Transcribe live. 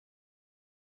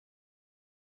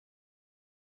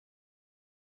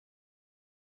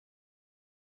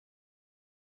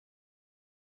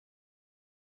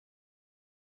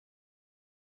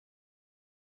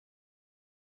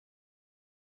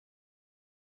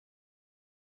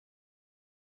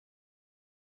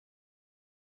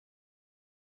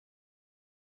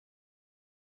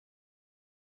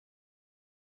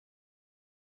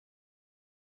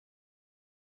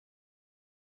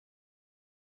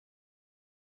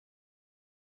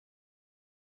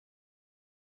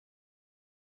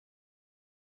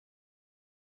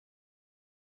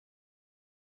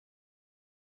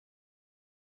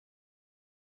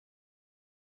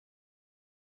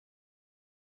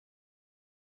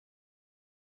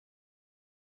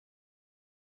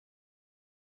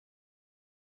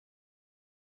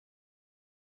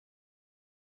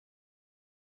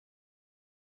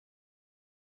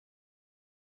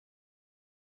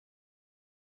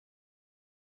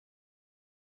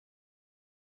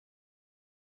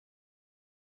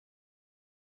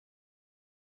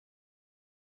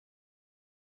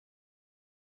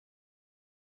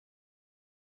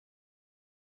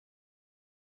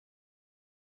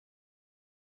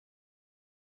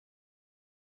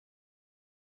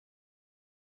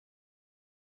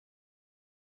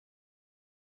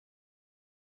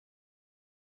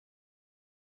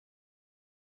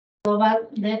global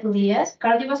deathliest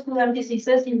cardiovascular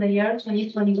diseases in the year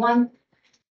 2021.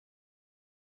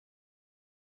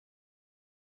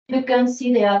 You can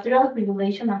see the atrial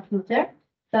fibrillation and flutter.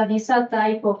 That is a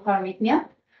type of arrhythmia.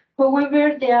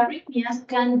 However, the arrhythmias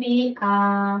can be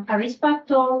a risk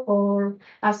factor or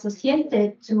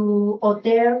associated to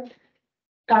other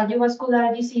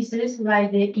cardiovascular diseases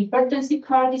like the hypertensive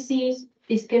heart disease,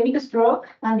 ischemic stroke,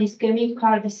 and ischemic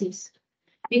heart disease.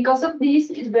 Because of this,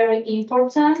 it's very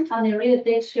important an early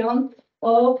detection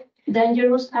of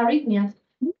dangerous arrhythmias.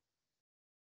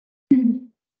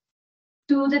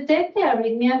 To detect the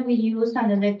arrhythmia, we use an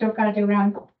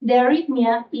electrocardiogram. The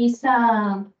arrhythmia is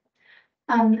an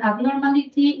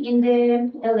abnormality in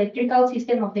the electrical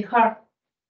system of the heart.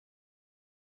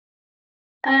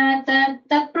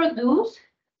 That produce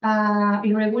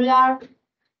irregular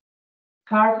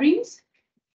heart rhythms.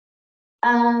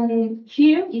 And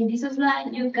here in this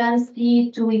slide, you can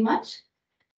see two images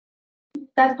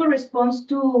that corresponds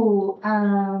to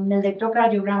an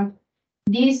electrocardiogram.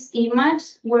 These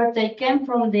images were taken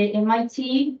from the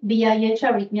MIT VIH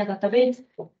arrhythmia database.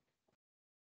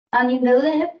 And in the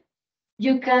left,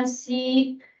 you can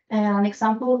see an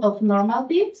example of normal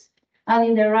beats. And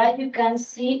in the right, you can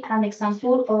see an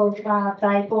example of a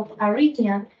type of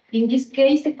arrhythmia. In this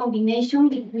case, the combination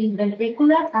between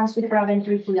ventricular and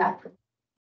supraventricular.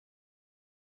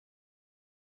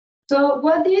 So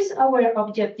what is our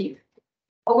objective?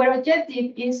 Our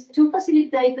objective is to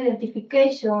facilitate the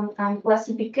identification and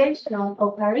classification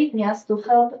of arrhythmias to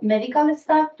help medical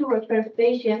staff to refer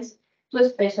patients to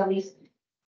specialists.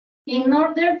 In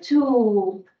order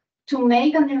to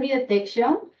make an early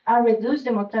detection and reduce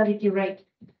the mortality rate.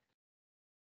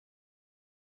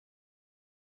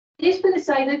 This we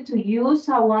decided to use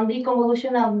a 1D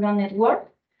convolutional neural network.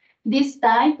 This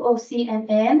type of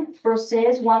CNN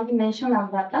process one-dimensional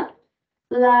data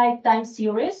like time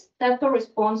series that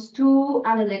corresponds to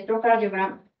an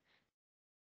electrocardiogram.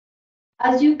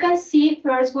 As you can see,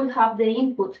 first we'll have the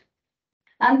input,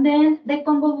 and then the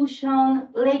convolution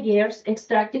layers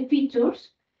extract the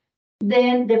features,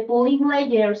 then the pooling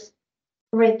layers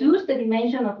reduce the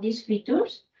dimension of these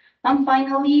features, and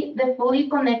finally, the fully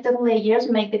connected layers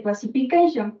make the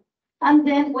classification, and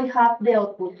then we have the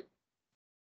output.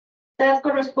 That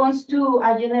corresponds to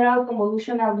a general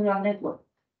convolutional neural network.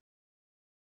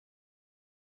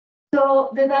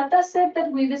 So the data set that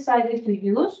we decided to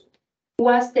use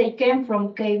was taken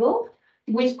from cable,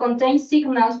 which contains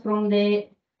signals from the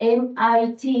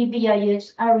MIT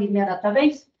VIH arrhythmia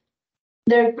database.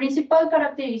 Their principal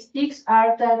characteristics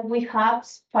are that we have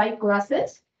 5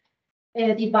 classes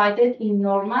divided in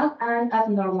normal and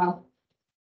abnormal.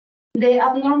 The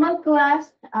abnormal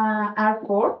class are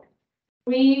 4.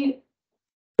 3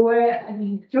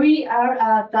 are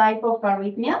a type of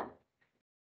arrhythmia.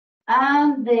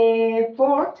 And the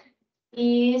 4th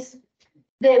is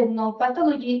the unknown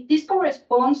pathology. This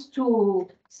corresponds to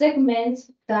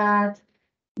segments that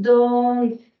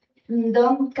can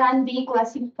be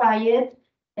classified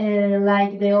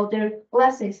like the other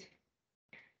classes.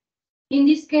 In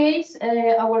this case,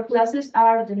 our classes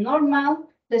are the normal,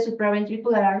 the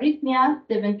supraventricular arrhythmia,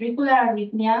 the ventricular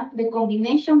arrhythmia, the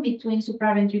combination between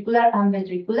supraventricular and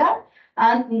ventricular,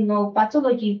 and unknown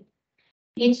pathology.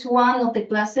 Each one of the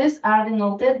classes are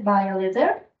denoted by a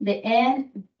letter, the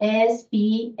N, S,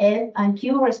 P, F, and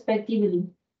Q respectively.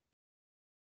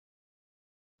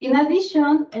 In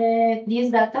addition,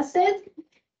 this data set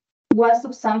was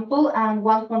subsampled and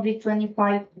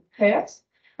 125 Hz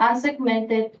and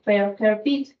segmented per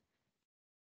heartbeat.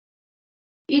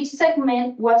 Each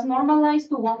segment was normalized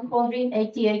to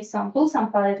 188 samples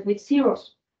and padded with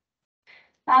zeros.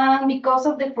 And because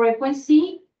of the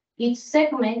frequency, each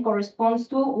segment corresponds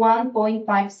to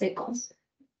 1.5 seconds.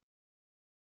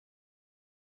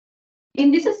 In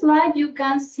this slide, you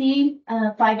can see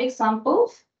 5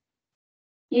 examples.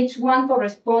 Each one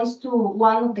corresponds to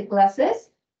one of the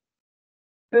classes.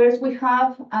 First, we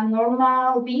have a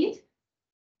normal beat,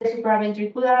 the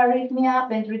supraventricular arrhythmia,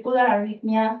 ventricular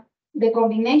arrhythmia, the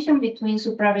combination between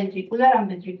supraventricular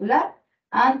and ventricular,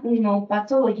 and unknown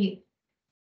pathology.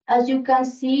 As you can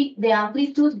see, the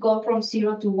amplitude goes from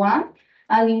 0 to 1,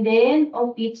 and in the end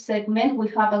of each segment, we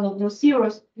have a lot of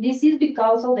zeros. This is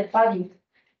because of the padding.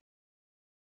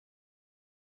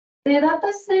 The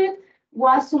data set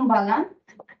was unbalanced,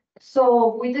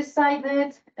 so we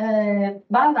decided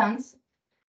balance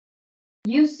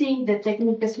using the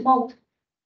technique SMOTE.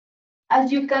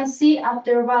 As you can see,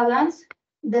 after balance,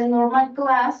 the normal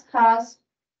class has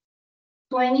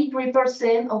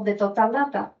 23% of the total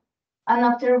data. And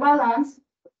after balance,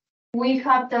 we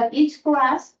have that each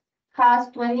class has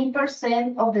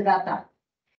 20% of the data.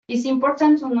 It's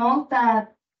important to note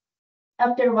that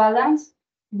after balance,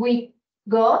 we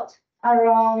got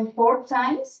around 4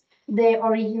 times the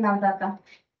original data.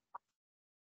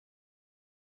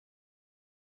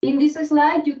 In this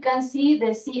slide, you can see the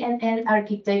CNN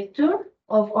architecture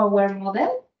of our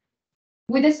model.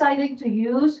 We decided to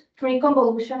use 3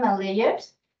 convolutional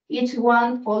layers, each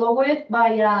one followed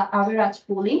by an average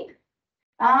pooling.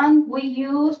 And we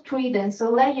use 3 dense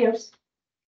layers,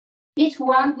 each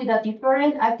one with a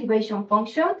different activation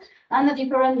function and a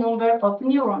different number of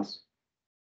neurons.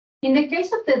 In the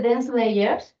case of the dense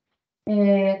layers,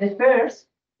 the first,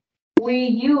 we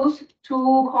use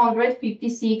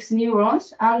 256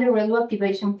 neurons and the ReLU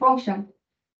activation function.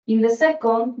 In the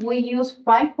second, we use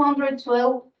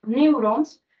 512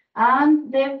 neurons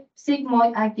and the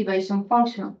sigmoid activation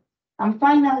function. And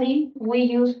finally, we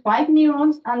use 5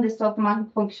 neurons and the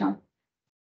Stockman function.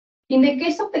 In the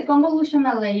case of the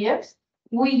convolutional layers,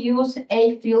 we use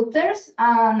 8 filters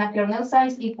and a kernel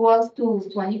size equals to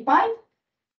 25.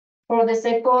 For the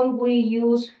second, we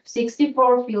use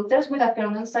 64 filters with a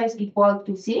kernel size equal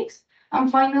to 6. And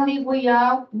finally, we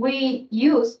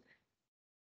use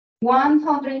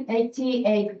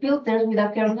 188 filters with a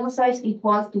kernel size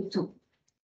equal to 2.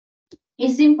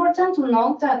 It's important to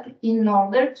note that in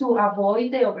order to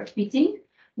avoid the overfitting,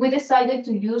 we decided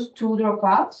to use 2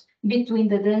 dropouts between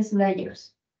the dense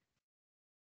layers.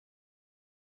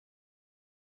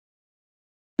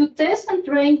 To test and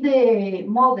train the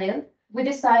model, we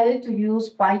decided to use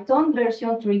Python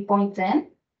version 3.10.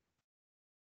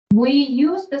 We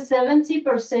used the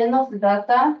 70% of the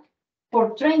data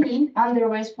for training and the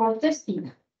rest for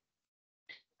testing.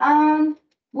 And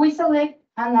we select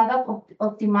another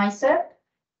optimizer.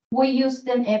 We use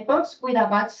 10 epochs with a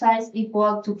batch size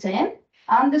equal to 10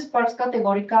 and the sparse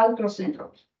categorical cross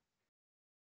entropy.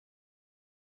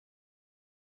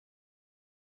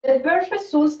 The first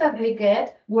results that we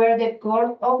get were the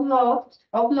curve of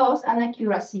loss and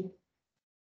accuracy.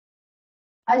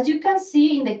 As you can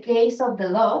see in the case of the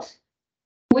loss,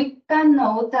 we can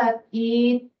note that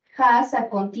it has a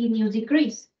continuous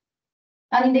decrease.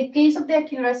 And in the case of the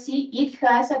accuracy, it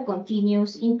has a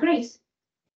continuous increase.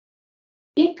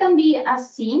 It can be a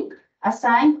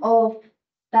sign of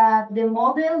that the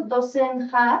model doesn't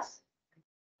have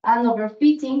an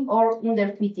overfitting or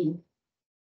underfitting.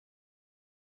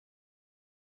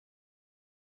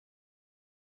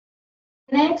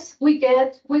 Next, we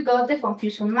got the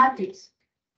confusion matrix.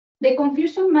 The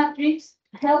confusion matrix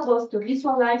helps us to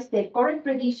visualize the correct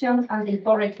prediction and the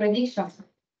incorrect predictions.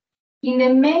 In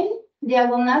the main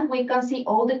diagonal, we can see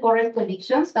all the correct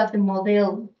predictions that the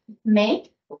model made,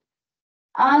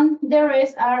 and the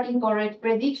rest are incorrect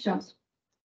predictions.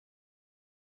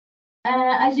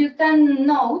 As you can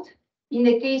note, in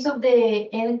the case of the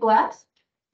N class,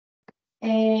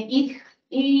 it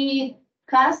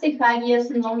has the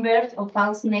highest number of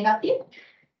false negative.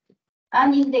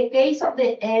 And in the case of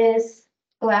the S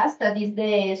class, that is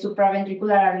the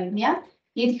supraventricular arrhythmia,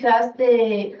 it has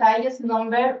the highest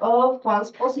number of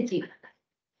false positive.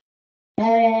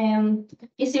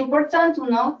 It's important to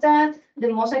note that the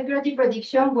most accurate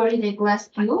prediction were in the class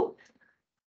Q.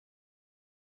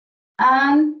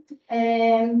 And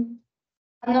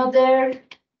another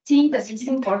thing that is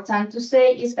important to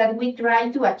say is that we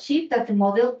try to achieve that the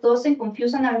model doesn't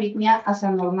confuse an arrhythmia as a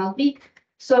normal peak.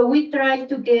 So we try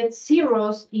to get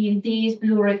zeros in this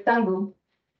blue rectangle.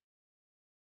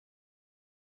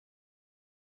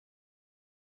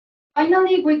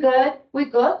 Finally, we got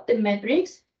the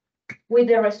metrics with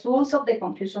the results of the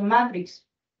confusion matrix.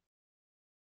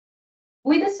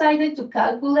 We decided to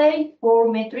calculate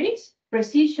 4 metrics: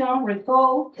 precision,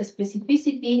 recall,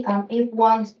 specificity, and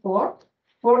F1 score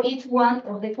for each one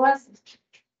of the classes.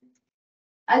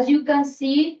 As you can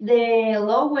see, the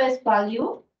lowest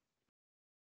value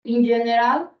in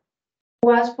general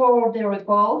was for the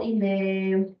recall in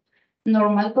the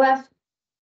normal class.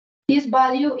 This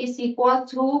value is equal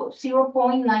to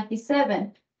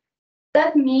 0.97.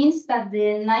 That means that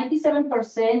the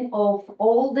 97% of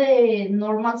all the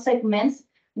normal segments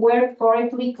were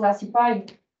correctly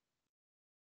classified.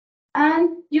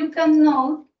 And you can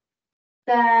note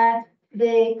that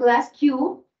the class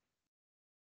Q,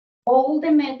 all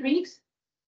the metrics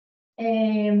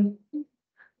have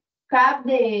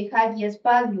the highest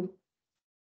value.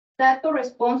 That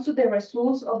corresponds to the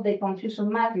results of the confusion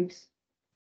matrix.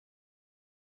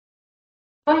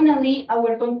 Finally,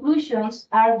 our conclusions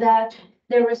are that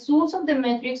the results of the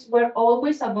metrics were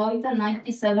always above the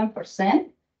 97%,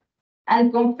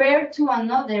 and compared to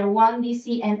another 1D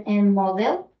CNN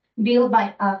model built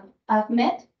by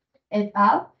Ahmed et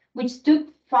al., which took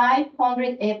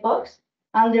 500 epochs,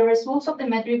 and the results of the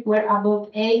metric were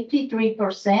above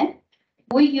 83%.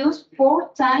 We used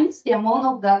 4 times the amount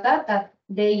of data that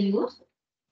they used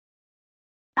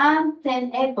and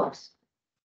 10 epochs.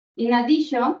 In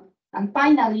addition, and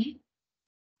finally,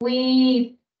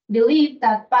 we believe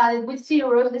that padded with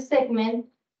zeros, the segment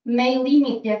may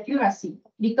limit the accuracy.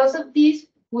 Because of this,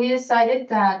 we decided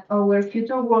that our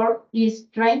future work is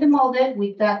train the model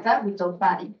with data without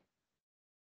padding.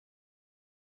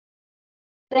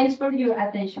 Thanks for your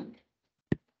attention.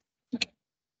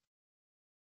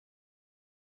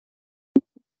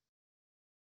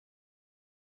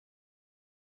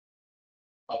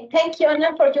 Thank you,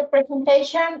 Anna, for your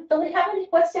presentation. Do we have any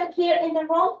questions here in the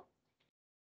room?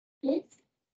 Please.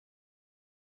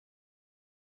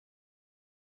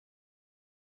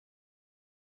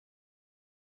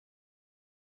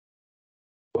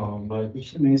 My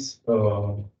question is,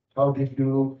 how did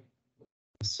you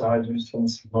decide using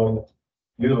small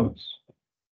neurons?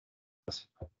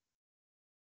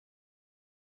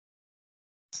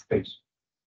 Space.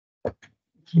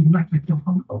 Can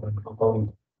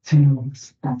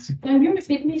you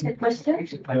repeat me the question?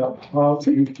 How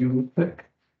did you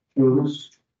use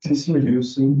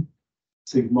using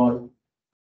sigma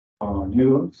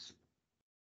neurons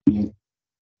in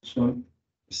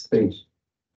stage?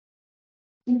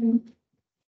 Will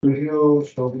you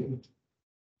show me?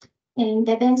 In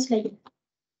the dance layer.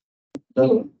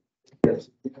 Yes.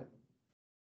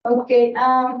 Okay.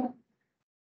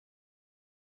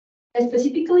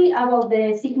 Specifically about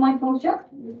the sigmoid function,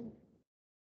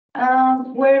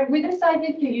 where we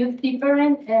decided to use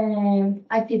different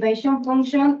activation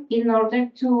function in order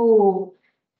to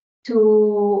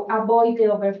avoid the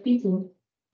overfitting.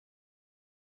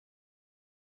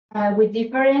 With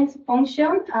different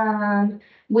function and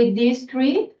with these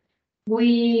 3,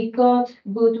 we got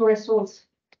good results.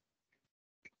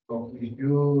 So if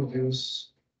you use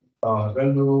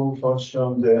value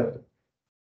function there,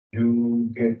 you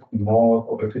get more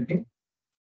overfitting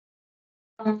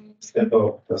instead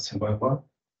of the simple one.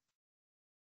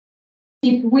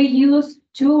 If we use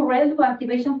 2 ReLU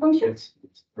activation functions,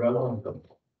 It's relevant.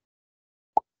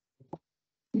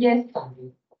 yes.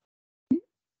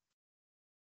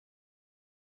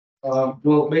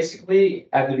 Well, basically,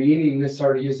 at the beginning, we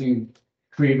started using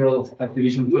 3 rel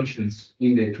activation functions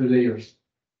in the 3 layers.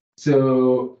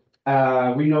 So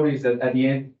we noticed that at the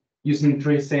end, using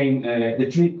the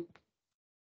 3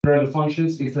 rel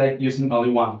functions is like using only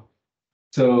 1.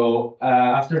 So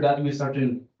after that, we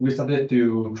started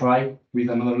to try with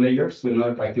another layers, with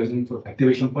another activation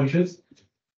functions,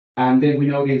 and then we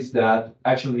noticed that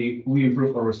actually we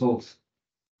improved our results.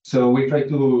 So we try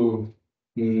to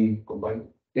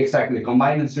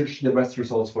combine and search the best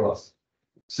results for us.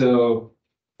 So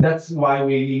that's why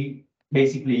we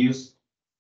basically use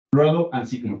Relo and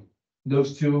Sigma.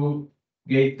 Those 2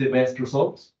 gave the best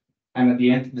results, and at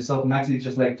the end, the softmax is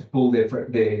just like to pull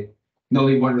the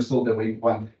only one result that we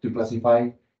want to classify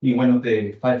in one of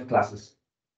the 5 classes.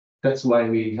 That's why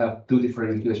we have 2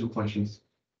 different integration functions.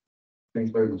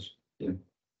 Thanks very much.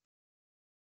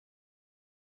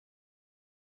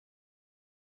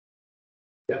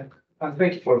 Yeah. And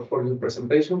thank you for your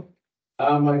presentation.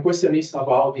 My question is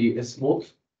about the smooth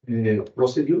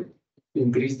procedure to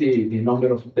increase the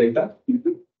number of data.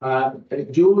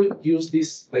 You use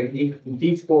this technique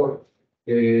before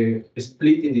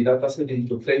splitting the dataset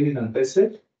into training and test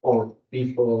set, or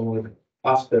before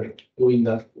after doing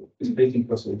that splitting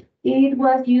procedure? It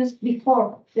was used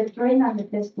before the train and the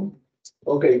testing.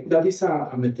 Okay, that is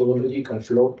a methodological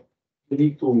flaw. You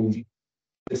need to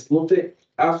smooth it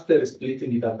after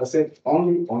splitting the dataset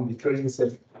only on the training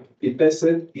set. The test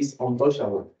set is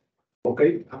untouchable.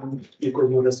 Okay,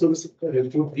 because your results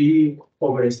could be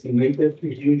overestimated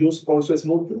if you use also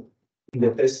smooth in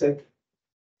the test set.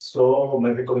 So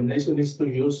my recommendation is to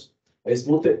use a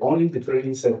smooth only the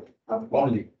training set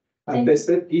only, and test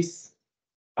set is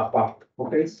apart.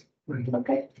 Okay.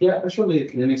 Okay. Yeah, actually,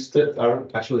 the next step are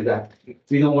actually that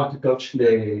we don't want to touch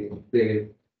the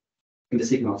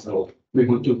signals at all. We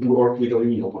want to work with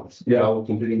original ones. Yeah,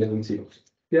 completing the signals.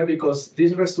 Yeah, because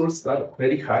these results are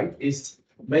very high.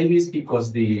 Maybe it's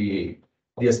because the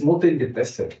smooth in the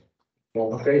test set.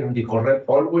 Okay, and the correct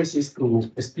always is to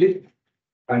split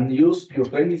and use your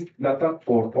training data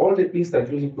for all the things that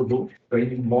you need to do,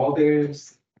 training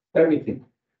models, everything.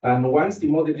 And once the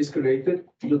model is created,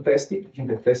 you test it in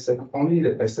the test set, only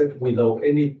the test set, without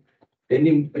any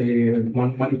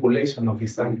manipulation of the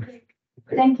sample.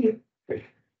 Okay. Thank you. Okay.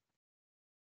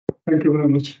 Thank you very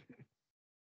much.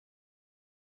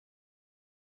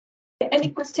 Any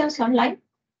questions online?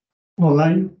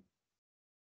 Online?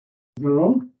 You're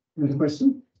on? Any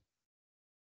question?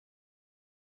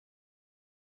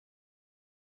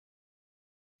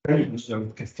 Very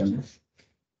interesting question.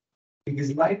 In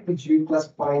this slide, could you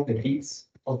classify the bits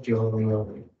of your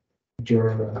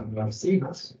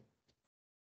signals?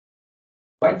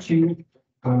 Why do you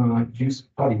use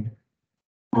body?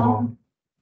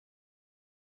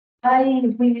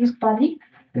 We use body.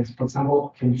 Yes, for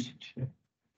example, can you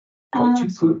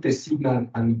put the signal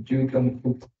and you can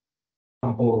put, for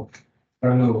example, I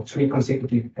don't know, 3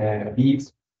 consecutive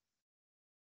beats,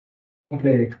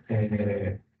 complex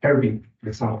Herbig, for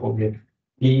example, with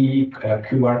B,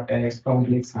 QRX,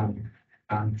 complex, and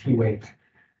T-wave.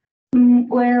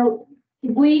 Well,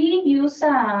 we use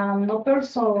an open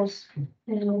source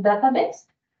database,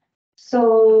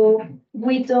 so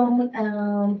we don't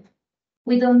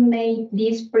make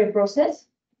this pre-process.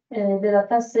 The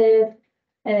data set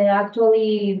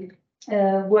actually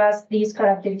was these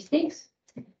characteristics.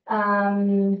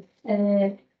 The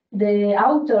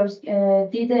authors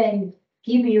didn't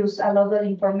give us a lot of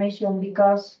information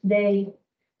because they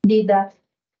did that.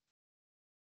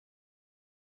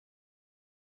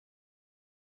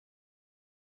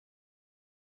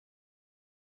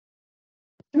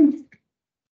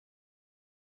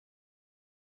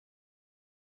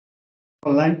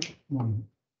 Online.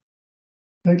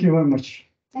 Thank you very much.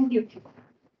 Thank you.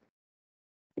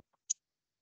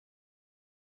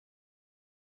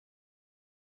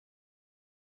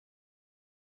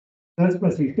 That's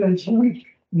presentation.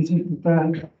 This is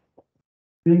the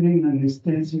building and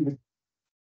extensive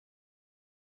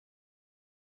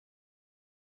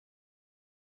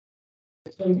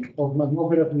of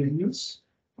mammography use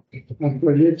and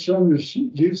projection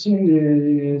using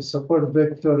the support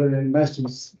vector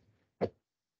machines.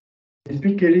 The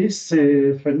speaker is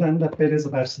Fernanda Perez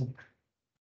Garza.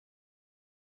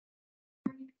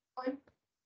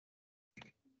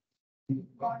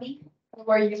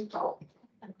 Where you from?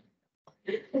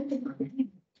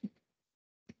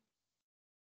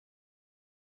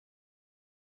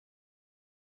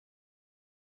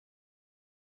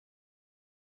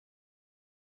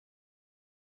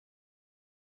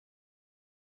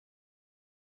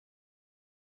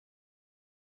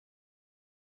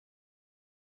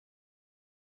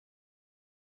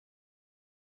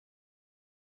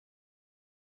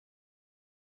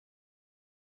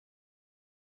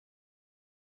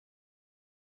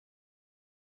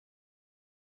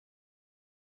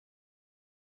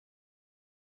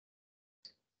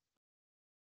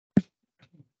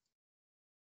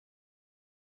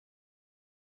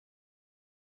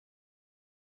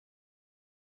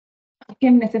 Que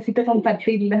necesito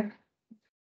compartirla.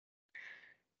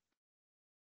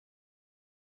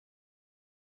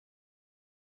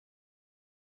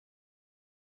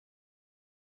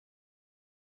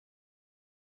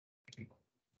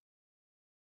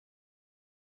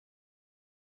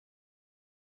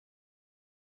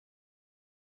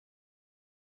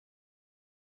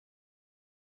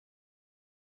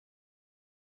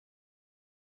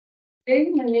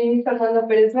 Okay, my name is Fernanda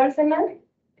Perez Bárcena,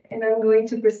 and I'm going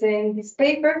to present this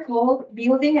paper called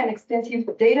Building an Extensive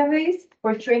Database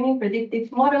for Training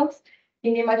Predictive Models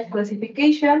in Image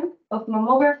Classification of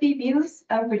Mammography Views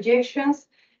and Projections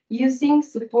using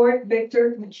Support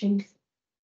Vector Machines.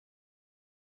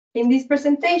 In this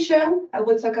presentation, I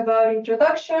will talk about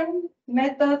introduction,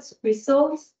 methods,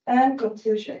 results, and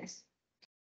conclusions.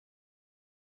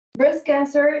 Breast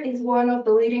cancer is one of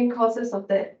the leading causes of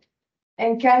death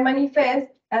and can manifest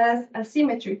as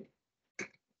asymmetry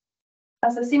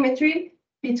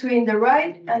between the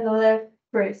right and the left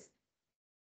breast.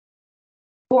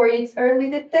 For its early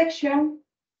detection,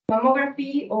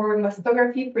 mammography or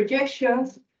mastography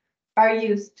projections are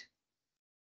used,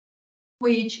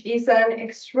 which is an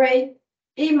X-ray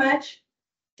image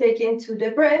taken to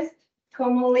the breast,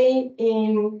 commonly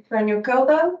in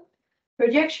craniocaudal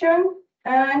projection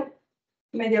and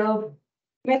medial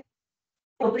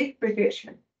oblique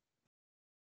projection.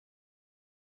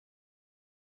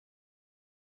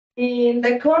 In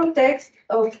the context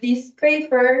of this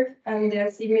paper and the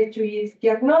asymmetry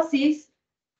diagnosis,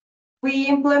 we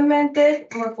implemented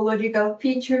morphological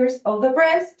features of the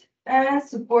breast and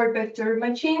support vector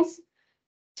machines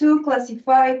to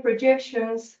classify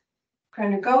projections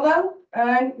craniocaudal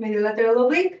and mediolateral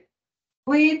oblique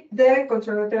with the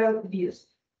contralateral views.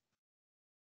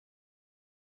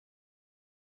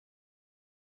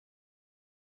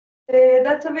 The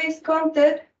database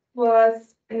content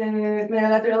was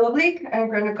mediolateral oblique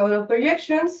and craniocaudal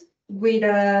projections with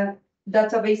a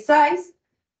database size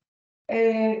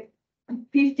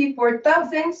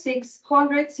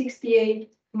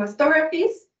 54,668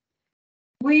 mastographies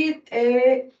with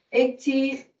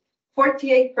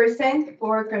 48%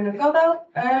 for craniocaudal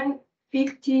and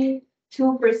 52%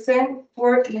 2%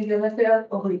 for mediolateral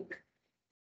oblique.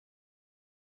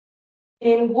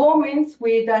 In women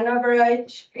with an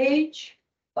average age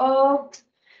of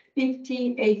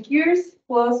 58 years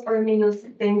plus or minus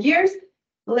 10 years,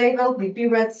 labeled with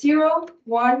BRAD 0,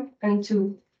 1, and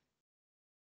 2.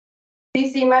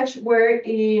 This image were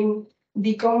in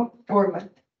DCOM format.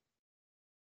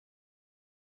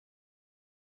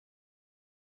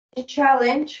 The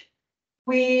challenge,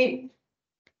 we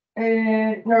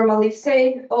normally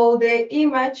save all the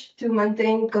image to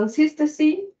maintain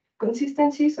consistency,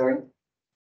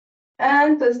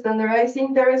 and to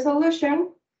standardizing the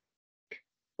resolution,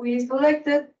 we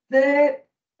selected the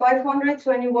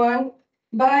 521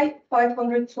 by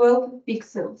 512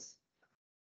 pixels.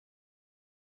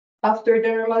 After the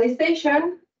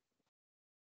normalization,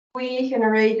 we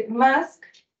generate mask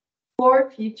for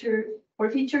feature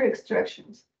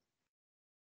extractions.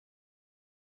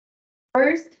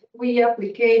 First, we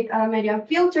apply a median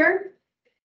filter,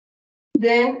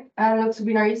 then an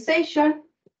oxybinarization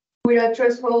with a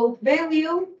threshold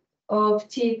value of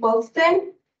t equals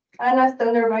 10 and a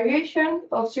standard variation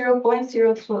of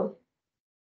 0.012.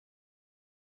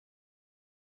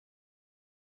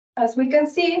 As we can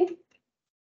see,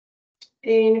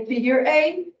 in figure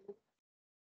A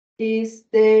is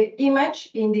the image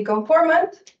in the DCOM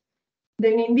format.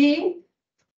 Then in B,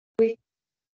 we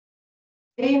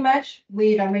the image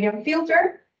with a median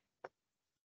filter.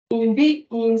 In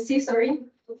C,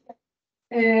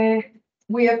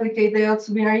 we apply the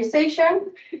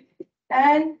oxybinarization,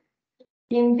 and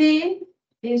in D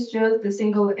is just the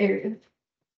single area.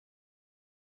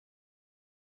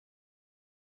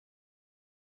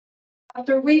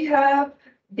 After we have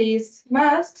these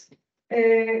masks,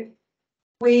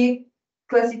 we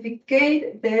classify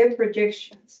the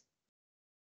projections.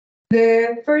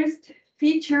 The first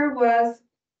feature was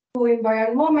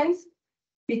co-invariant moments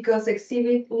because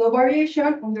exhibit no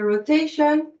variation on the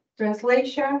rotation,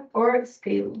 translation, or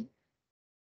scaling.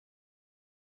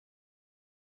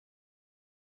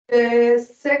 The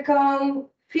second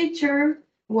feature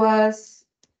was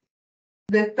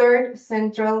the third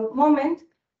central moment,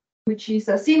 which is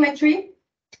asymmetry.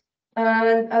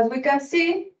 And as we can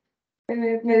see,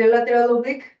 mediolateral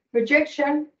oblique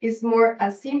projection is more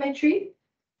asymmetry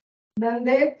than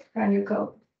the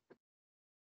cranial.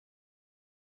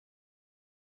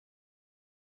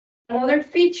 Another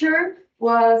feature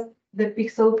was the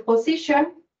pixel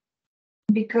position,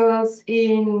 because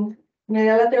in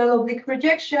mediolateral oblique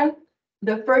projection,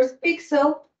 the first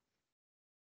pixel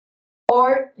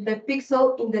or the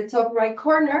pixel in the top right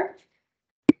corner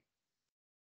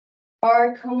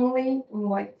are commonly in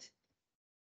white.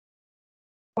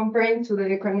 Comparing to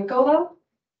the cranial,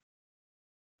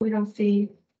 we don't see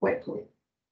white blue.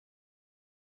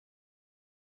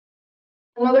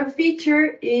 Another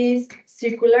feature is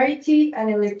circularity and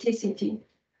ellipticity.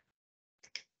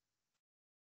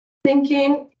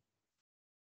 Thinking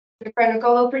the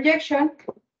cranial projection,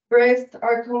 breasts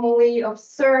are commonly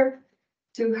observed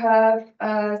to have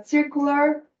a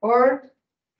circular or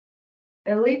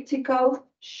elliptical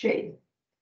shape.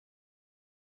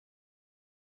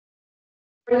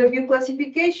 For the view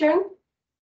classification,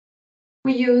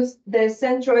 we use the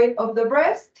centroid of the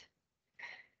breast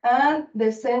and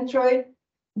the center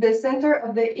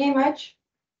of the image.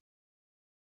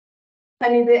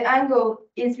 And if the angle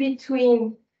is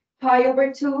between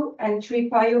pi/2 and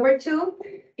 3pi/2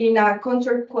 in a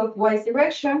counterclockwise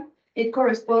direction, it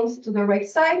corresponds to the right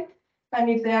side. And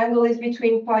if the angle is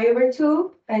between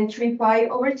pi/2 and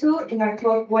 3pi/2 in a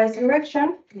clockwise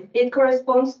direction, it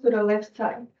corresponds to the left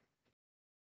side.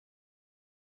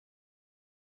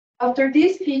 After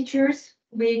these features,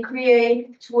 we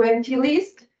create 20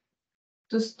 lists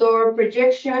to store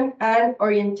projection and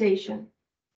orientation.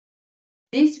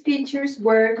 These features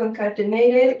were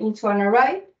concatenated into an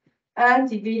array and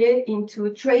divided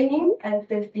into training and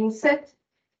testing sets.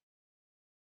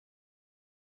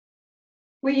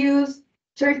 We use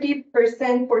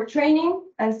 30% for training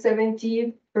and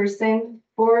 70%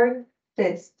 for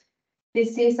test.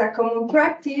 This is a common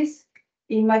practice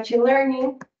in machine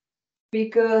learning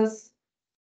because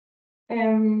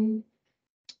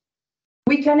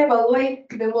we can evaluate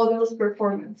the model's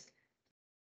performance.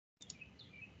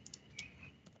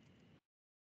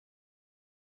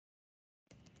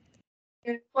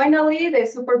 And finally, the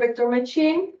supervector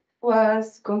machine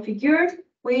was configured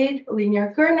with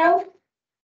linear kernel,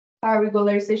 a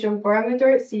regularization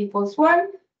parameter c equals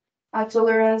 1, a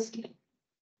tolerance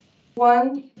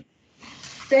 1,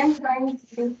 10 times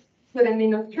to the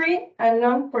 -3, and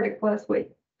none for the class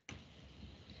weight.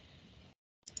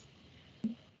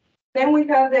 Then we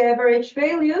have the average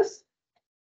values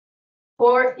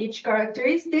for each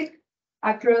characteristic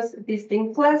across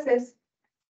distinct classes.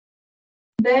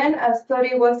 Then a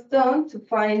study was done to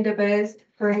find the best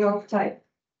kernel type.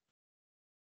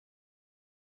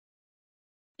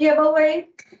 We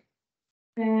evaluate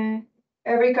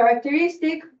every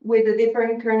characteristic with the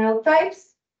different kernel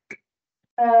types,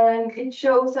 and it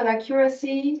shows an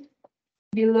accuracy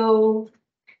below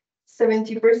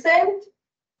 70%.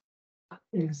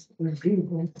 Yes, we're really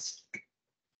good.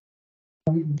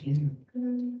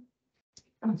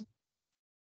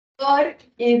 But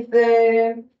if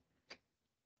the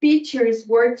features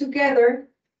work together,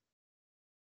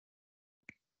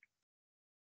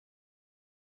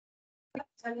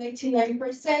 at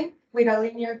 99% with a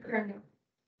linear kernel,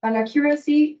 an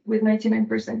accuracy with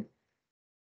 99%.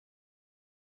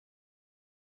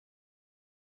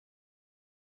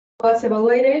 Was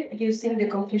evaluated using the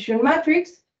confusion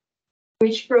matrix,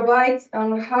 which provides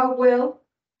on how well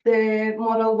the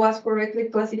model was correctly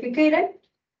classified,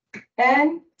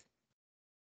 and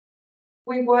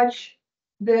we watch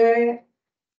the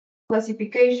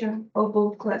classification of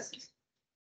both classes.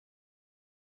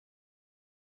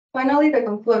 Finally, the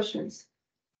conclusions.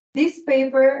 This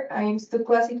paper aims to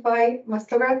classify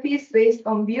mastographies based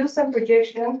on views and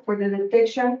projections for the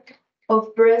detection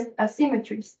of breast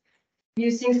asymmetries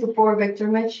using support vector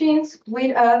machines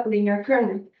with a linear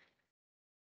kernel.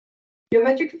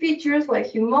 Geometric features like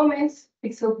hue moments,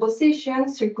 pixel position,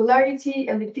 circularity,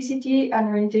 ellipticity, and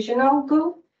orientational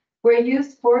angle were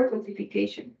used for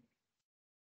classification.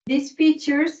 These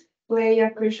features play a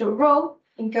crucial role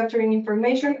in capturing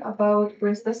information about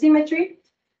breast asymmetry.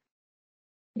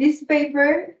 This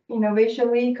paper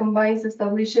innovatively combines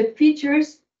established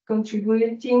features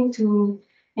contributing to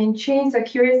enhanced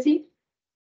accuracy.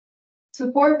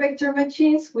 Support vector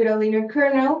machines with a linear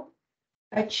kernel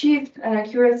achieved an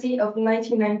accuracy of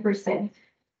 99%.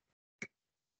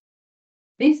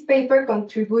 This paper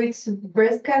contributes to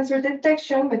breast cancer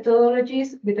detection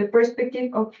methodologies with the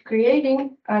perspective of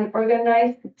creating an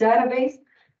organized database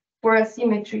for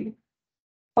asymmetry,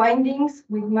 findings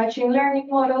with machine learning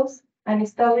models, and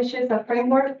establishes a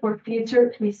framework for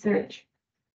future research.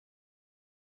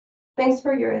 Thanks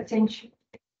for your attention.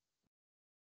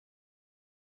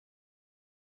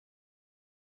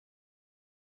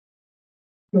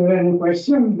 Any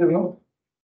question, Debo?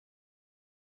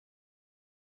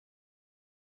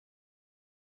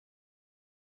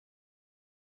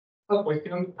 A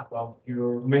question about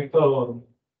your method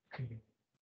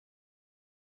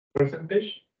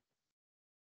percentage.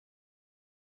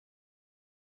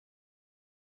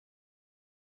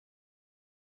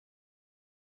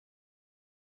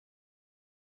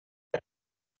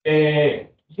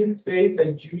 You say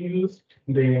that you used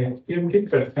the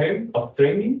 50% of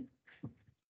training,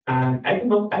 and I don't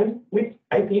know,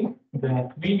 I think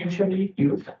that we usually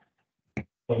use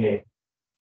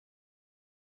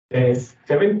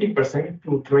 70%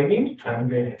 to training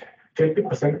and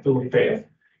 30% to test.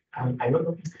 And I don't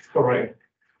know if this is correct.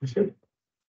 Is it?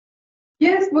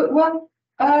 Yes, but what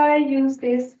I use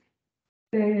this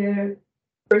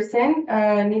percent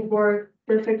and it worked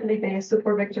perfectly the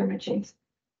super vector machines.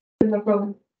 No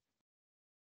problem.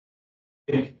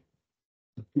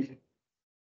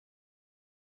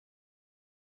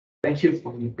 Thank you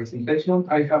for the presentation.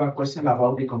 I have a question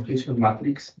about the confusion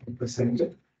matrix you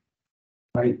presented.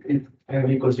 Right,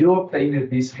 because you obtained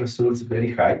these results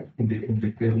very high in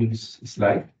the previous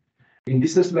slide. In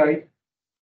this slide,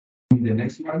 in the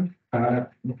next one,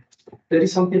 there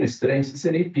is something strange,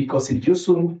 isn't it? Because if you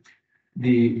zoom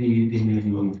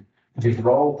the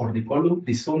row or the column,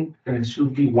 the zoom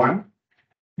should be 1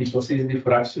 because it's the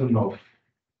fraction of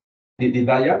the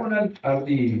diagonal are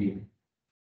the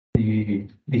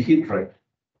hit rate,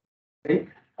 okay?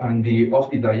 And the of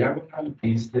the diagonal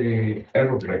is the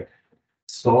error rate.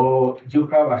 So you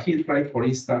have a hit rate, for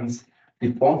instance,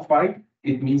 the 0.5,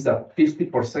 it means that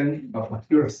 50% of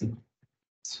accuracy.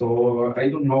 So I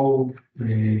don't know,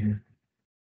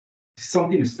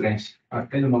 something strange. I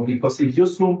don't know, because if you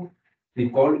zoom the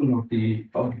column of the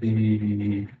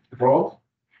row,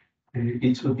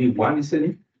 it should be 1, isn't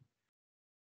it?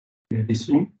 The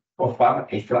zoom of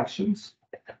fractions.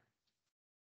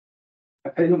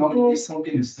 I don't know, it's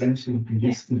something strange in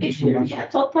this. It should be a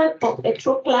total of the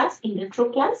true class in the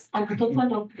true class and a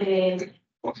total of the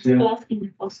post class in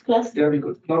the post class. Yeah,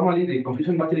 because normally the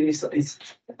confusion matrix is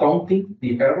counting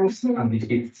the errors and the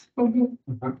hits.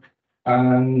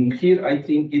 And here I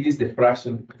think it is the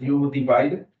fraction. You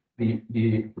divide the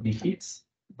hits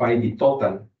by the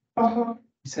total.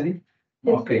 Isn't it?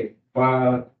 Yes. Okay,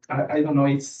 but I don't know,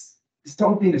 it's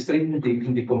something strange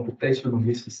in the computation of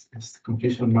this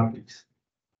confusion matrix.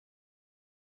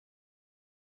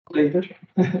 later.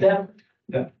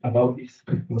 Yeah, about this.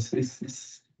 Because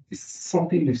it's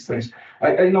something strange.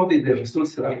 I know that the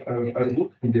results are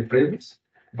good in the previous,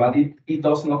 but it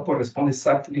does not correspond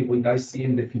exactly what I see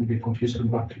in the confusion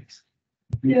matrix.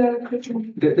 Yeah,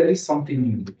 There is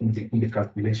something in the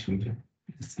calculation.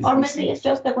 Or maybe it's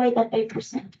just the way that they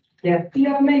present. yeah,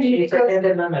 maybe because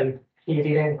the manual. He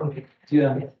didn't complete.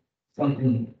 Yeah,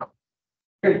 something.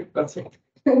 Okay, that's it.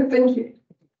 thank you.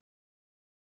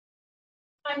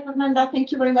 Hi, Amanda,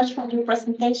 thank you very much for your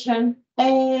presentation.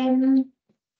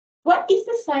 What is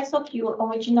the size of your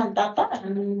original data? I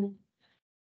mean,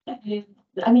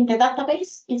 the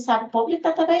database is a public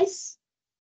database.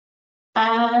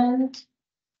 And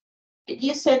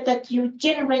you said that you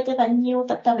generated a new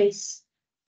database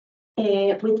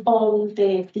with all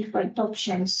the different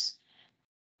options.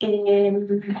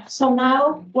 So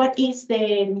now, what is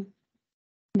the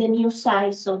new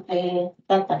size of the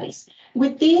database?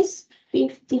 With this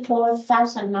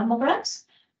 54,000 mammograms,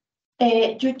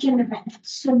 you generate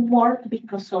some more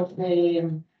because of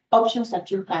the options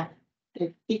that you have,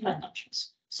 the different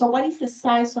options. So what is the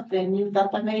size of the new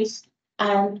database,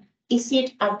 and is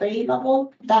it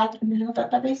available, that new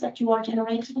database that you are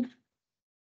generating?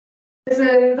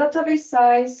 The database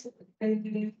size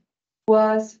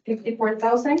was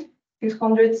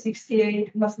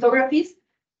 54,668 mastographies,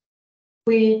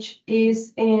 which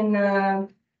is in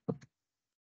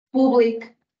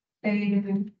public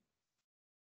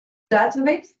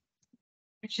database,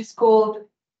 which is called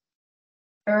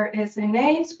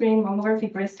RSNA, Screen Mammography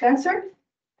Breast Cancer.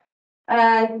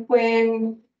 And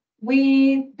when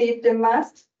we did the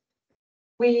math,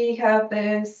 we have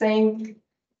the same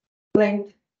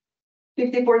length,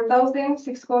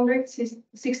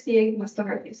 54,668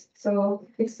 mastographies. So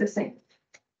it's the same.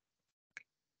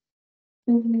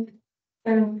 And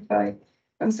if I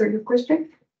answer your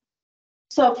question.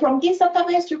 So from this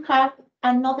database, you have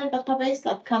another database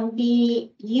that can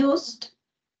be used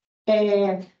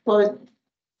for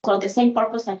the same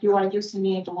purpose that you are using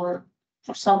it, or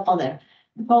for some other.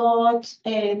 But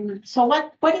so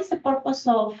what is the purpose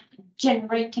of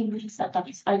generating this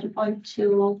database? Are you going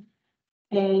to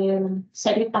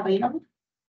set it available?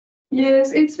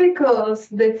 Yes, it's because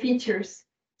the features.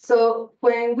 So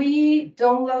when we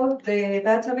download the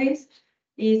database,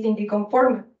 it's in the COM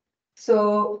format.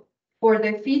 So for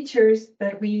the features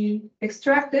that we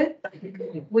extracted,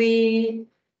 we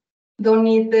don't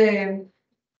need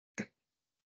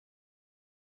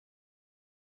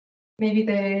maybe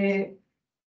the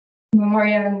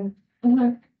mammalian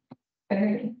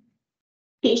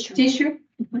tissue.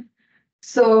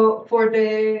 So for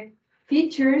the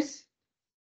features,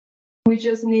 we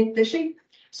just need the shape.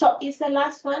 So is the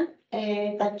last one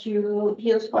that you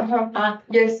use for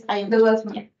Yes, I the last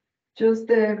one, just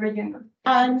the region.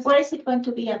 And where is it going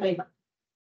to be available?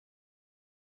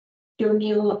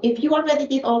 If you already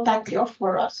did all that job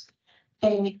for us,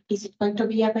 is it going to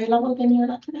be available, the new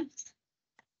database?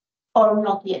 Or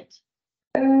not yet?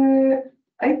 I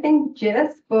think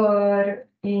yes, but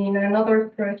in another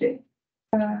project.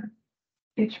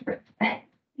 Okay.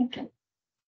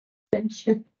 Thank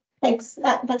you. Thanks.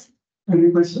 That's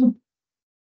Any question?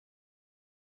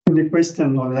 Any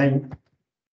question online?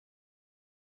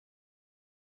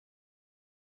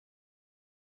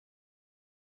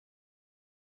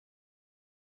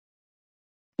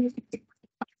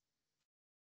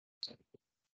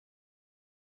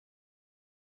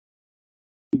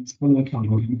 It's only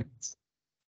online.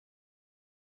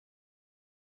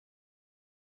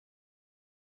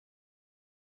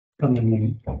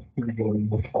 Probably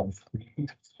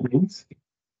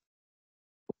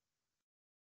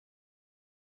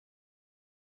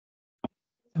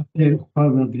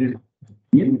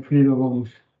incredible.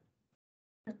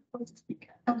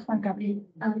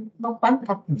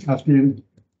 Fácil.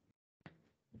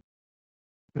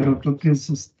 Pero creo que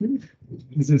es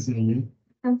desde ahí.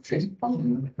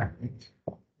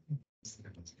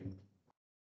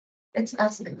 Let's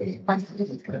ask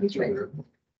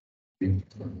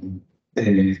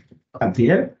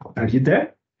Antiel, are you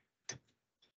there?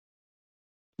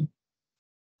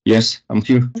 Yes, I'm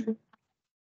here.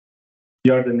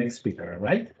 You're the next speaker,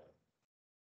 right?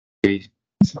 Okay.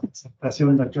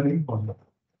 Presentación de actual.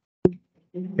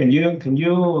 Can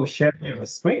you share your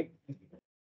screen?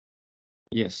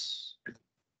 Yes.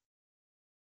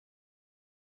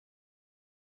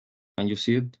 Can you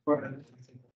see it?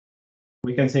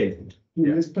 We can say it.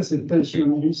 In this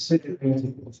presentation, you see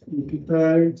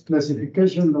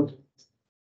classification of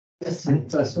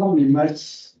transform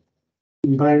image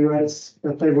in various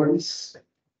categories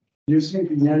using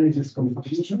analysis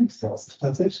composition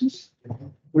strategies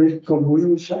with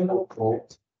convolution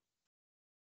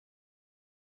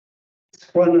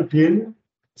Juan Gil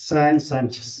Sáenz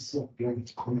Sánchez.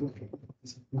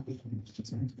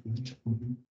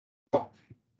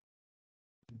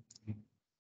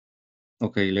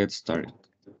 Okay, let's start.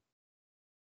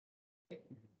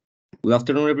 Good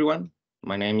afternoon, everyone.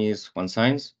 My name is Juan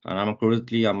Sainz, and I'm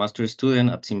currently a master's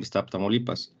student at Simvestab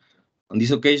Tamaulipas. On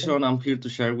this occasion, I'm here to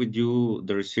share with you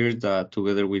the research that,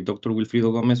 together with Dr.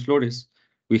 Wilfrido Gomez Flores,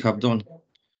 we have done.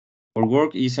 Our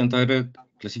work is entitled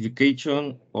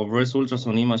Classification of Breast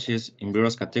Ultrasound Images in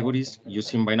Various Categories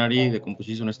using binary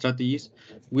decomposition strategies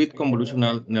with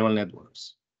convolutional neural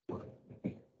networks.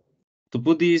 To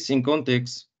put this in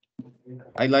context,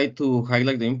 I'd like to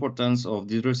highlight the importance of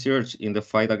this research in the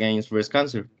fight against breast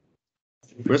cancer.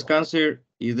 Breast cancer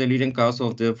is the leading cause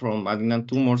of death from malignant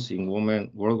tumors in women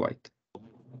worldwide.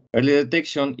 Early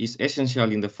detection is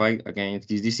essential in the fight against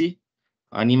this disease,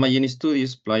 and imaging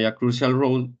studies play a crucial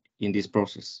role in this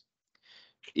process.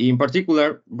 In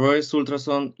particular, breast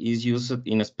ultrasound is used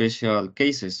in special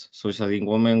cases, such as in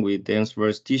women with dense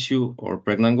breast tissue or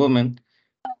pregnant women,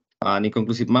 and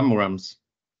inconclusive mammograms.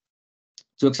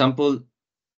 Two examples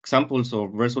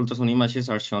of breast ultrasound images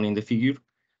are shown in the figure.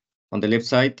 On the left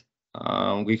side,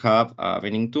 we have a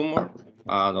benign tumor,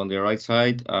 and on the right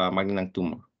side, a malignant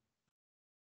tumor.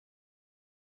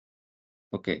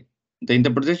 Okay. The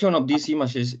interpretation of these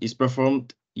images is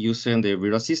performed using the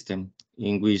VIRA system,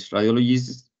 in which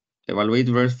radiologists evaluate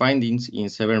breast findings in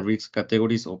 7 risk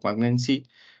categories of malignancy,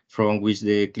 from which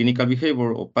the clinical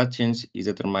behavior of patients is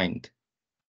determined.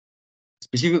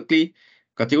 Specifically,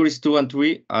 categories 2 and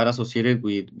 3 are associated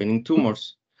with benign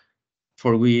tumors,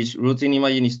 for which routine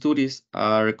imaging studies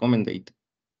are recommended.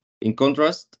 In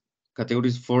contrast,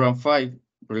 categories 4 and 5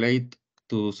 relate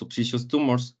to suspicious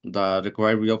tumors that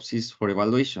require biopsies for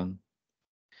evaluation.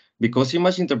 Because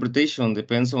image interpretation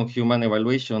depends on human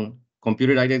evaluation,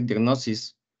 computer-aided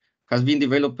diagnosis has been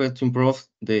developed to improve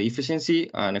the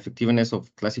efficiency and effectiveness of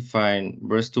classifying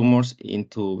breast tumors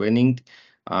into benign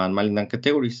and malignant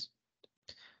categories.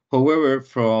 However,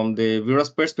 from the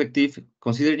Bureau's perspective,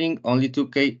 considering only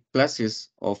 2 classes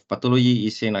of pathology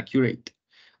is inaccurate,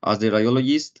 as the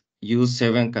radiologists use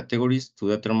 7 categories to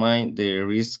determine the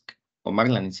risk of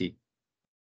malignancy.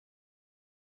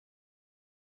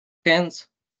 Hence,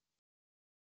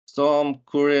 some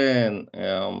current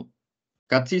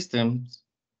CAD systems,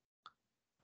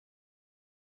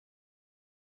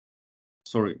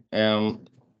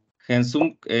 hence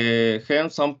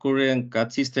some current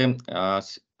CAD system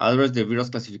address the virus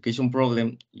classification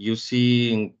problem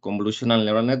using convolutional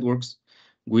neural networks,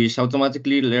 which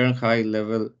automatically learn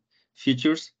high-level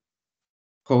features.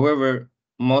 However,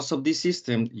 most of these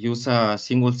systems use a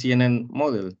single CNN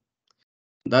model.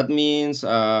 That means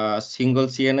a single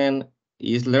CNN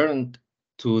is learned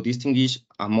to distinguish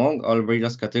among all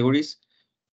various categories,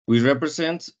 which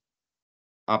represents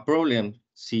a problem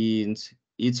since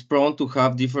it's prone to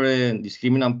have different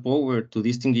discriminant power to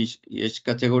distinguish each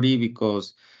category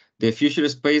because the future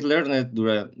space learned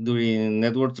during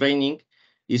network training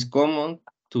is common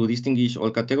to distinguish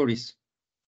all categories.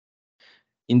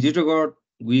 In this regard,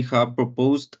 we have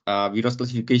proposed a virus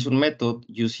classification method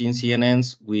using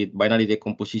CNNs with binary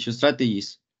decomposition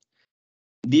strategies.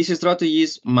 These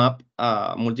strategies map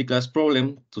a multi-class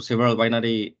problem to several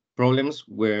binary problems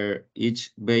where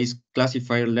each base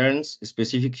classifier learns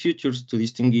specific features to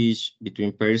distinguish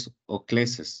between pairs of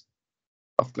classes.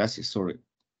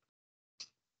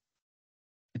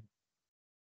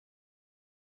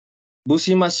 Bus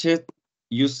image set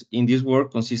used in this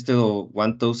work consisted of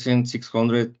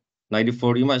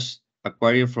 1,694 images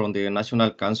acquired from the National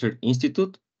Cancer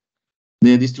Institute.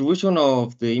 The distribution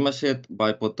of the image set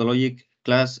by pathologic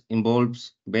class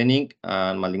involves benign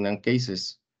and malignant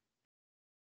cases.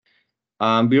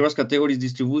 Virus categories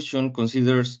distribution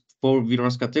considers 4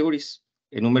 virus categories,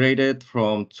 enumerated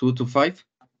from 2 to 5.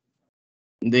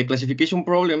 The classification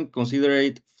problem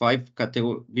considered 5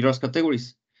 virus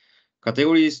categories.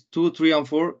 Categories 2, 3, and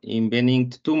 4 in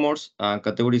benign tumors, and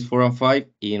categories 4 and 5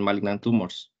 in malignant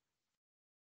tumors.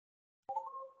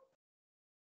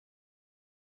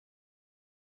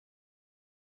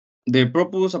 The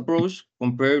proposed approach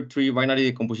compared 3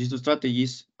 binary decomposition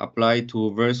strategies applied to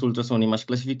breast ultrasound image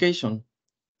classification.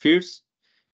 First,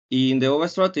 in the OVA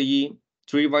strategy,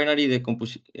 3 binary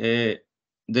decomposition,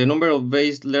 the number of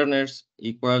base learners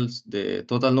equals the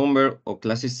total number of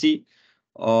classes C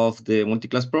of the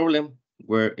multi-class problem,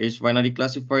 where each binary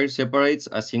classifier separates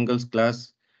a single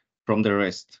class from the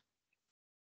rest.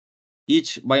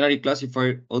 Each binary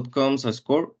classifier outcomes a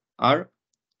score R.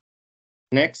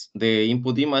 Next, the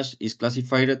input image is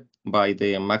classified by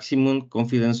the maximum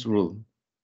confidence rule.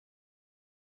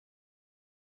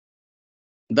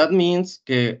 That means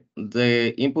that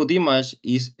the input image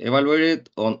is evaluated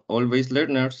on all base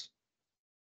learners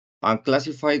and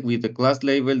classified with the class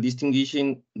label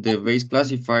distinguishing the base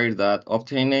classifier that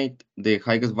obtained the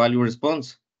highest value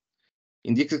response.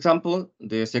 In this example,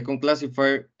 the second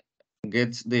classifier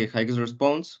gets the highest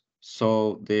response,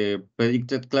 so the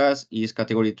predicted class is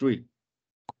category 3.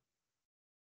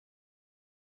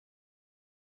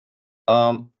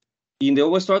 In the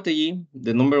over strategy,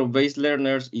 the number of base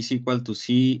learners is equal to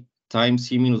C times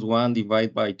C minus 1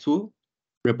 divided by 2,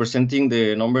 representing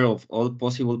the number of all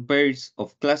possible pairs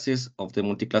of classes of the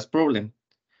multi-class problem.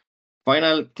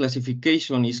 Final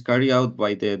classification is carried out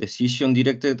by the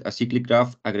decision-directed acyclic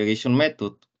graph aggregation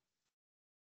method.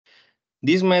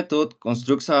 This method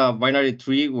constructs a binary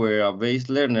tree where a base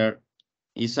learner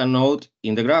is a node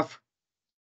in the graph.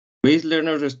 Base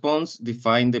learner response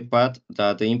defines the path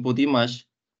that the input image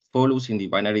follows in the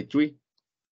binary tree.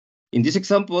 In this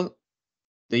example,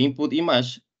 the input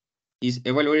image is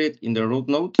evaluated in the root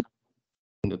node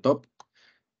in the top,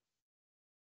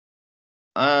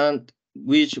 and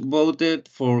which voted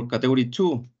for category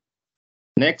 2.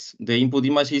 Next, the input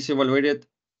image is evaluated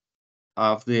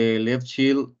of the left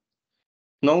child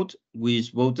node,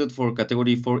 which voted for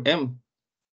category 4M,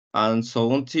 and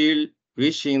so until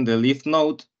reaching the leaf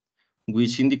node,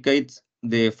 which indicates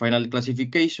the final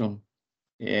classification.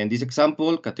 In this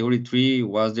example, category 3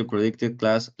 was the predicted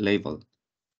class label.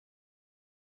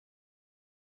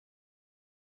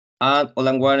 And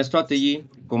all-in-one strategy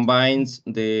combines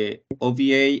the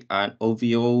OVA and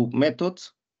OVO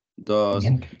methods. Thus,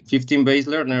 15 base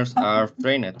learners are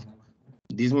trained.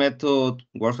 This method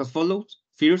works as follows.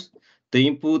 First, the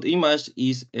input image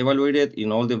is evaluated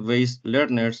in all the base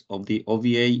learners of the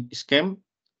OVA scheme.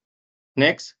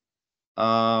 Next,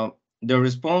 the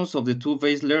response of the two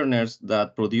base learners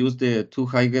that produce the two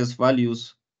highest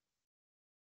values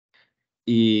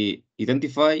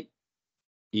identify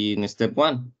in step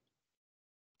 1.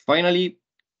 Finally,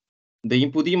 the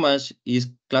input image is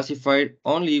classified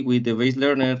only with the base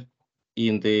learner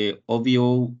in the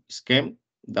OVO scheme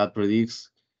that predicts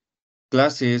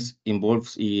classes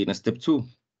involved in step 2.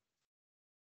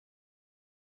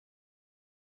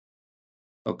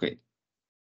 Okay.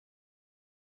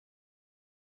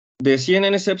 The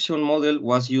CNN exception model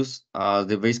was used as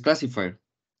the base classifier.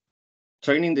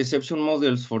 Training the exception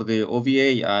models for the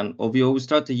OVA and OVO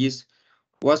strategies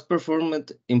was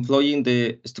performed employing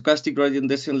the stochastic gradient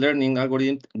descent learning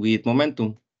algorithm with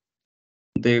momentum.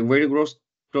 The very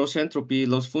gross entropy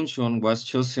loss function was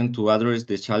chosen to address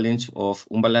the challenge of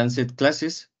unbalanced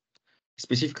classes,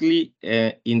 specifically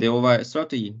in the OVA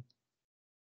strategy.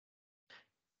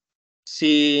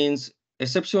 Since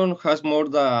exception has more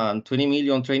than 20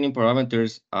 million training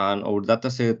parameters and our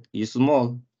dataset is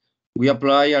small, we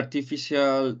apply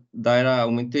artificial data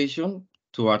augmentation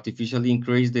to artificially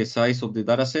increase the size of the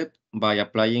dataset by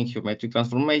applying geometric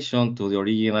transformation to the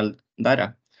original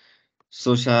data,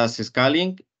 such as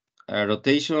scaling,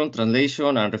 rotation,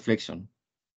 translation, and reflection.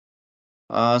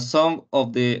 Some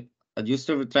of the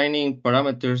adjusted training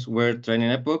parameters were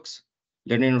training epochs,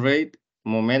 learning rate,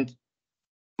 moment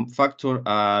factor,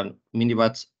 and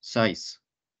minibatch size.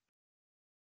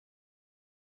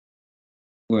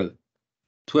 Well,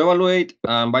 to evaluate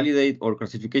and validate our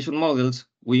classification models,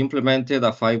 we implemented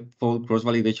a 5-fold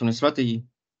cross-validation strategy.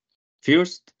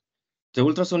 First, the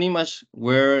ultrasound images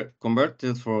were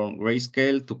converted from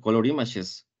grayscale to color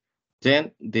images.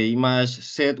 Then, the image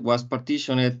set was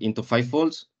partitioned into 5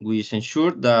 folds, which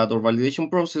ensured that our validation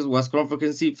process was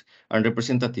comprehensive and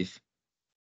representative.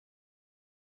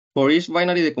 For each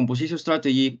binary decomposition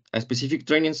strategy, a specific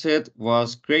training set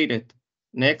was created.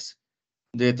 Next,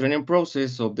 the training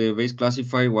process of the base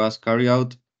classifier was carried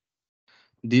out.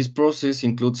 This process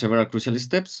includes several crucial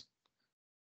steps.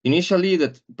 Initially,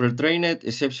 the pre-trained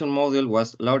exception model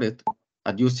was loaded,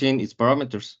 adjusting its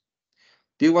parameters.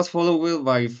 This was followed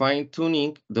by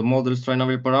fine-tuning the model's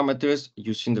trainable parameters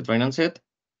using the training set.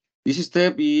 This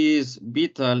step is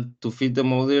vital to fit the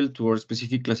model to our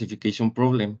specific classification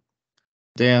problem.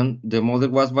 Then the model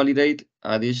was validated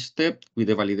at each step with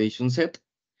the validation set.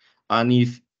 And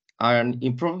if an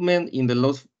improvement in the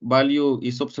loss value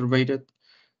is observed,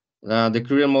 the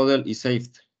current model is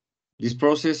saved. This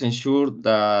process ensured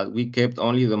that we kept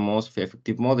only the most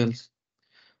effective models.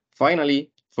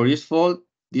 Finally, for each fold,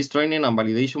 this training and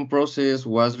validation process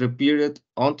was repeated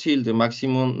until the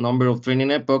maximum number of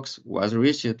training epochs was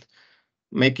reached,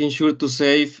 making sure to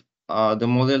save the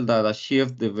model that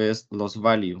achieved the best loss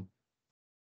value.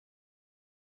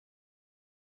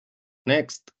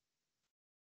 Next,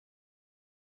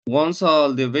 once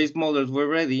all the base models were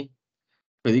ready,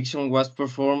 prediction was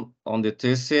performed on the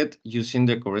test set using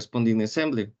the corresponding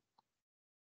assembly.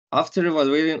 After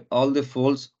evaluating all the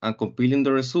faults and compiling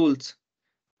the results,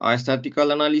 a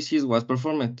statistical analysis was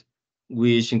performed,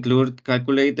 which included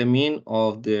calculate the mean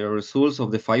of the results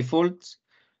of the 5 faults,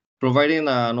 providing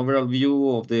an overall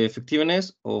view of the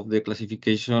effectiveness of the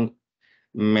classification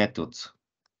methods.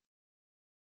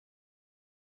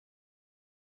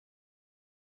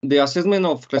 The assessment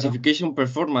of classification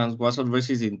performance was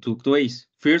addressed in 2 ways.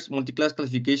 First, multi-class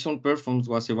classification performance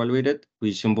was evaluated,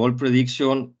 which involved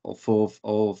prediction of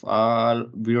all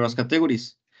virus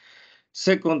categories.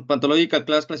 Second, pathological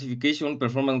class classification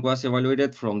performance was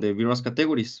evaluated from the virus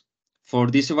categories.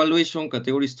 For this evaluation,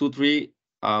 categories 2, 3,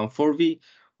 and 4B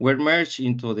were merged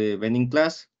into the benign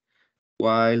class,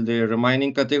 while the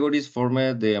remaining categories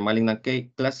formed the malignant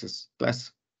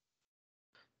class.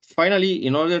 Finally,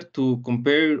 in order to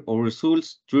compare our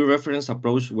results, 3 reference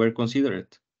approaches were considered.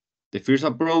 The first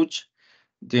approach,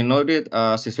 denoted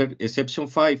as exception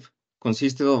 5,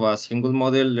 consisted of a single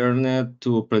model learned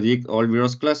to predict all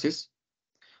virus classes.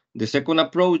 The second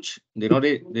approach,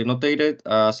 denoted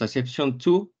as exception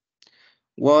 2,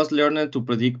 was learned to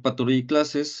predict pathology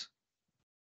classes.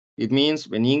 It means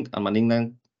benign and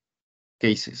malignant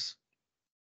cases.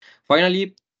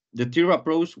 Finally, the third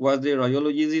approach was the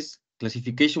radiologist's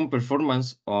classification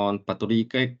performance on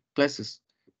pathological classes.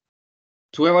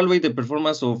 To evaluate the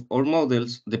performance of all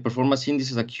models, the performance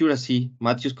indices accuracy,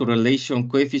 Matthews correlation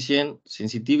coefficient,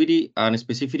 sensitivity, and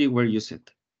specificity were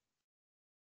used.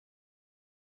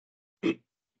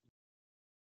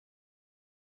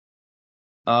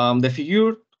 The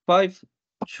figure 5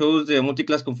 shows the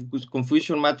multi-class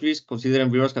confusion matrix considering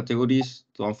various categories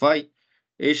 2 and 5.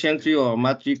 Each entry of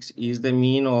matrix is the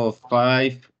mean of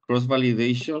 5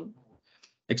 cross-validation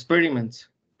experiments.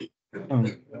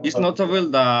 It's notable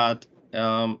that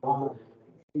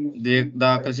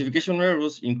the classification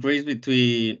errors increased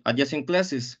between adjacent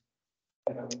classes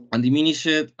and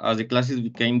diminished as the classes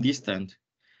became distant.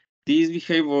 This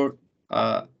behavior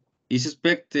is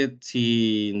expected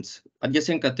since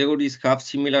adjacent categories have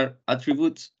similar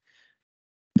attributes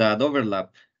that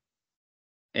overlap.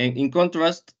 And in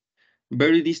contrast,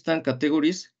 very distant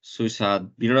categories, such as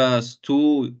virus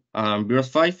 2 and virus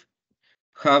 5,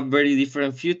 have very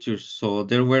different features, so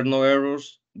there were no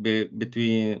errors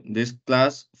between this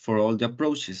class for all the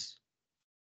approaches.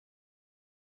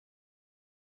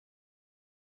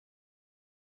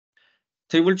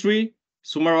 Table 3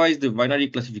 summarizes the binary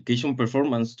classification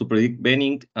performance to predict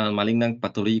benign and malignant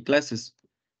pathology classes.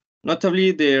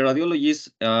 Notably, the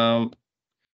radiologists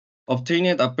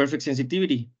obtained a perfect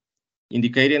sensitivity,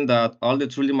 indicating that all the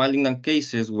truly malignant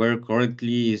cases were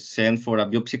correctly sent for a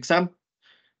biopsy exam.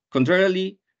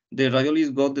 Contrarily, the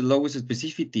radiologists got the lowest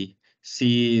specificity,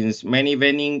 since many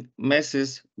benign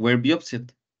masses were biopsied.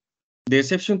 The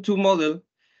exception 2 model,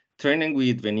 training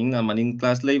with benign and malignant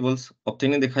class labels,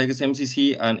 obtaining the highest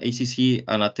MCC and ACC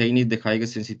and attaining the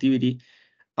highest sensitivity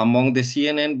among the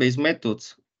CNN-based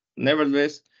methods.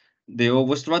 Nevertheless, the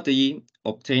OVO strategy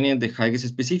obtaining the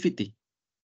highest specificity.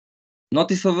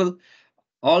 Noticeable,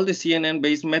 all the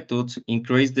CNN-based methods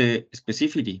increase the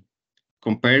specificity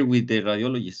compared with the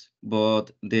radiologists,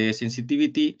 but the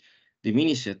sensitivity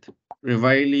diminished,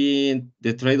 revealing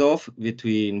the trade-off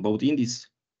between both indices.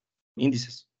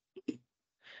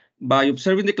 By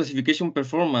observing the classification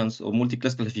performance of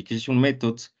multi-class classification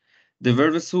methods, the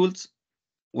best results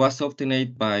was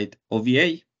obtained by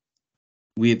OVA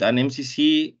with an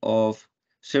MCC of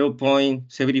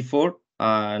 0.74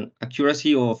 and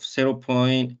accuracy of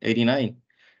 0.89.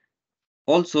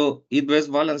 Also, it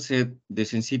best balanced the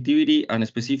sensitivity and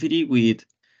specificity with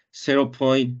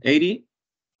 0.80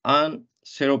 and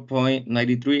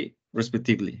 0.93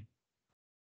 respectively.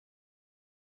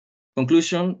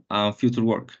 Conclusion and future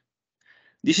work.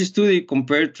 This study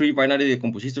compared 3 binary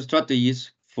decomposition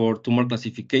strategies for tumor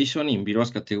classification in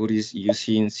virus categories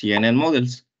using CNN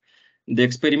models. The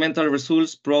experimental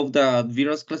results prove that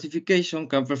virus classification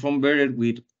can perform better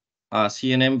with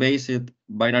CNN-based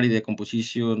binary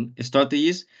decomposition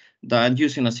strategies than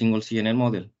using a single CNN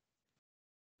model.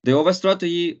 The OVA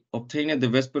strategy obtained the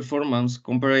best performance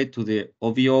compared to the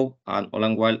OVO and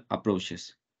all-and-wild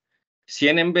approaches.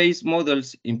 CNN-based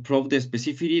models improve the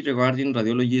specificity regarding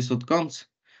radiologist outcomes,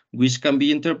 which can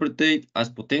be interpreted as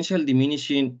potential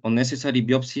diminishing unnecessary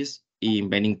biopsies in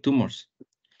benign tumors.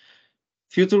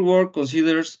 Future work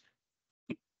considers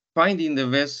finding the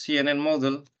best CNN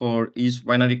model for each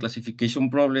binary classification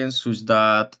problem such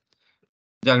that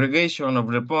the aggregation of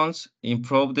response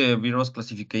improve the virus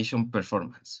classification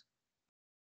performance.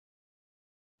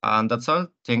 And that's all.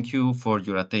 Thank you for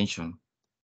your attention.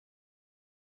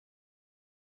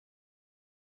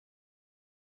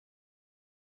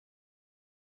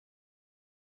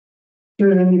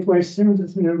 there any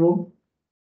questions in the room?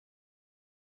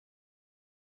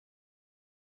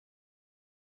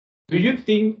 Do you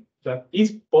think that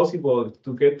it's possible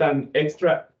to get an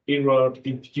extra error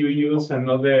if you use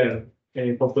another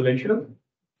population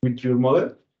with your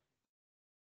model?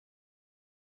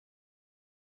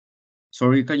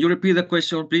 Sorry, can you repeat the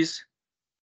question, please?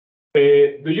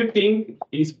 Do you think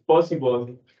it's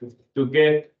possible to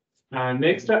get an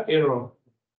extra error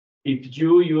if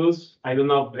you use, I don't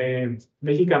know,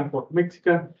 Mexican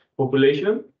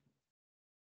population?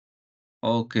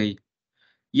 Okay.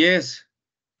 Yes,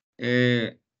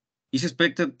 it's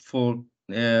expected for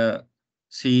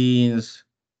since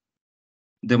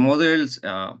the models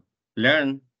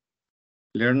learned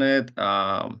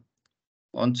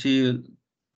until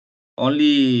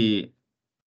only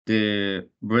the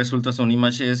results on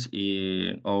images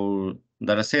in our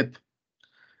data set.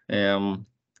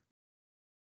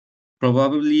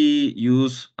 Probably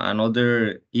use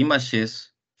another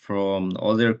images from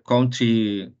other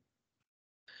country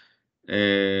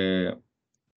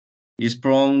is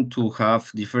prone to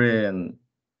have different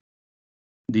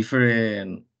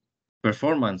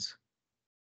performance.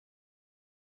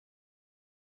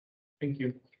 Thank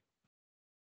you.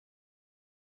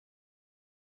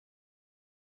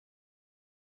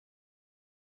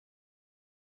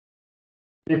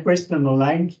 Any question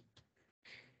online?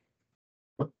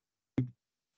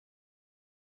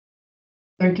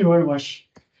 Thank you very much.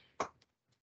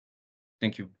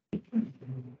 Thank you.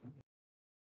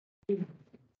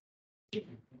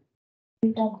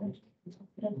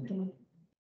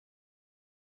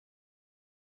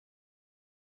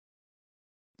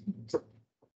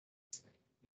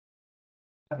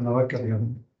 No va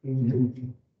cargando.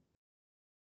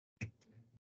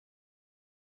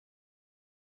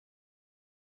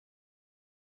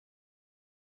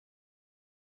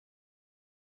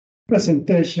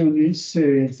 Presentation is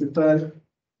total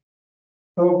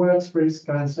towards breast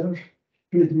cancer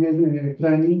treatment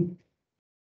planning,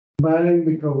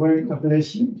 biomedical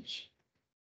ablation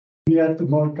via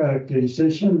tumor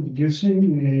characterization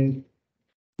using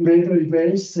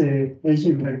method-based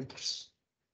agent vectors.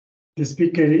 The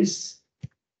speaker is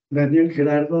Daniel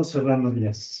Gerardo Serrano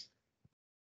Díaz.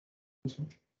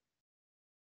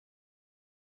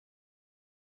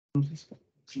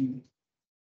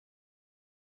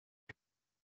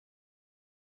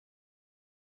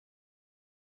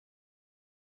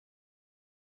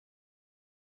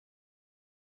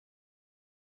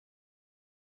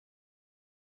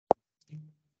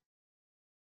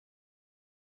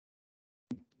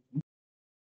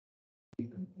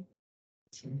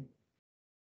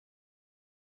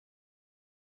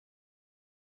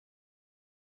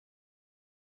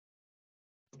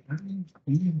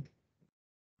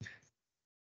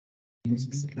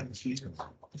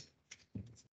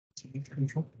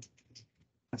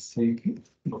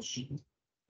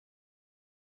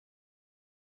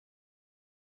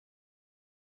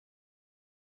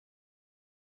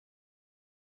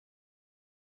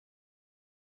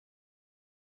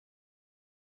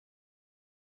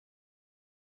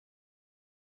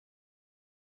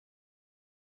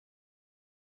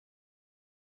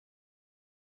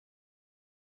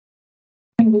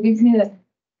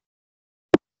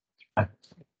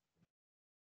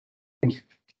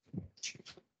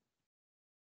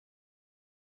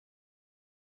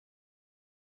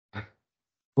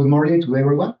 Good morning to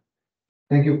everyone.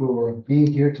 Thank you for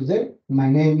being here today. My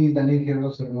name is Daniel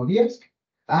Gerardo Serrano Díaz,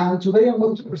 and today I'm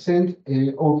going to present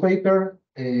our paper,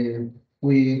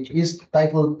 which is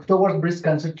titled Towards Breast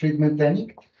Cancer Treatment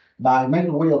Planning by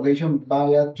Microwave Ablation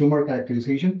via Tumor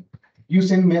Characterization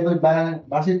using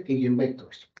method-based agent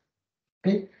vectors.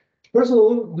 Okay. First of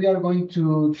all, we are going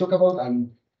to talk about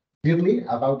briefly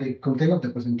about the content of the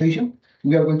presentation.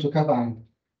 We are going to have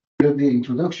the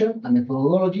introduction and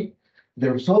methodology,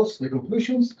 the results, the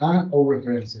conclusions, and our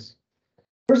references.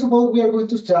 First of all, we are going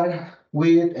to start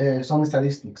with some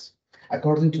statistics.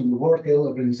 According to the World Health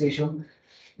Organization,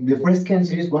 the breast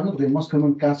cancer is one of the most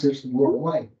common cancers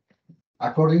worldwide.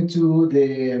 According to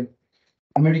the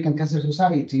American Cancer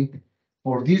Society,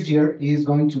 for this year is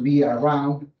going to be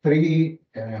around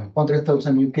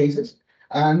 300,000 new cases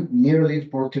and nearly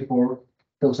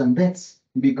 44,000 deaths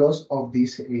because of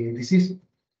this disease.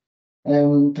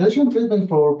 Traditional treatment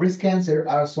for breast cancer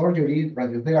are surgery,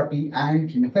 radiotherapy, and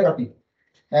chemotherapy.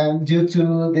 And due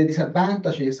to the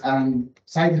disadvantages and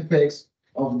side effects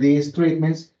of these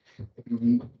treatments,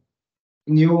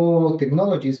 new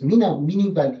technologies,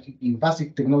 minimally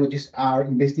invasive technologies are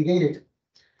investigated.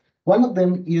 One of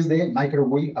them is the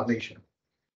microwave ablation.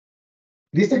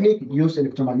 This technique uses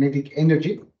electromagnetic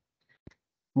energy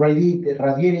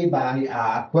radiated by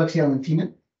a coaxial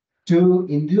antenna to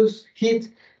induce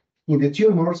heat in the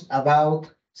tumors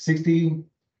about 60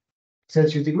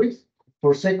 Celsius degrees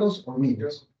for seconds or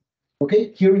minutes.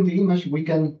 Okay, here in the image, we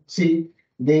can see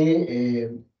the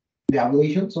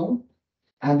ablation zone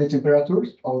and the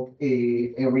temperatures of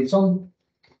every zone.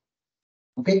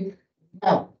 Okay,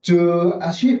 now to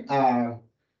achieve a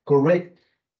correct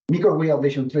microwave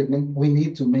ablation treatment, we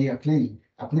need to make a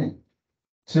plan.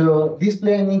 So this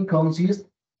planning consists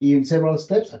in several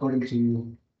steps according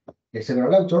to the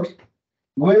several authors,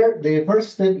 where the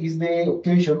first step is the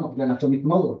obtention of the anatomic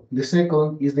model. The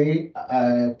second is the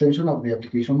obtention of the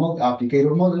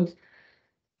applicator model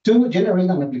to generate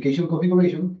an application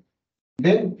configuration.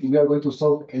 Then we are going to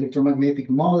solve electromagnetic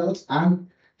models and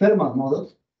thermal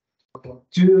models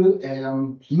to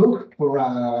look for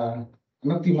an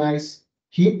optimized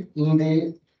heat in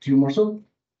the tumor zone.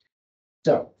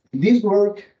 So this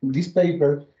work, this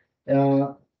paper,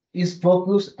 is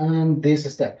focused on this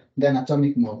step, the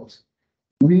anatomic models.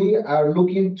 We are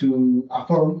looking to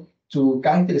affirm to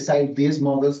characterize these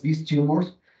models, these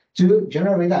tumors, to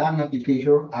generate an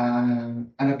applicator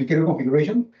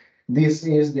configuration. This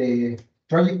is the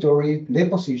trajectory, the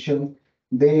position,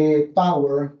 the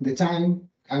power, the time,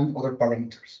 and other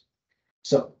parameters.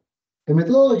 So the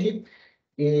methodology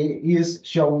is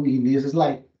shown in this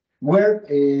slide, where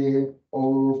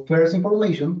our first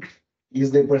information is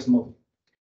the breast model.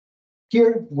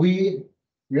 Here we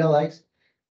realize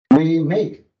we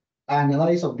make an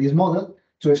analysis of this model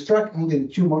to extract only the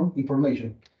tumor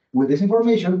information. With this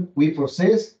information, we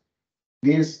process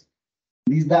this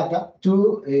data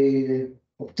to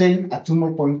obtain a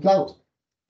tumor point cloud.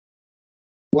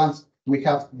 Once we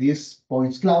have this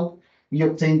points cloud, we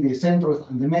obtain the centroid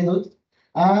and the mesoid,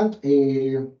 and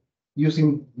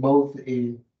using both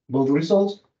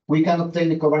results, we can obtain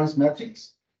the covariance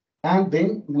matrix, and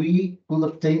then we could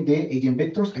obtain the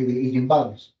eigenvectors and the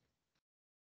eigenvalues.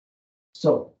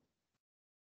 So,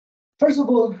 first of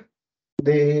all,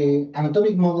 the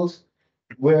anatomic models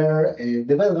were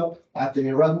developed at the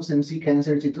Erasmus MC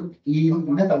Cancer Institute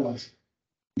in Netherlands.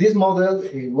 This model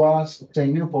was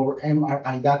obtained for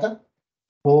MRI data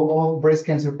for breast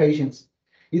cancer patients.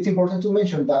 It's important to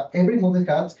mention that every model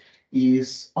has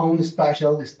its own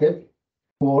spatial step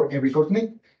for every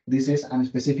coordinate. This is a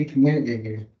specific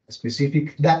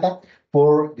data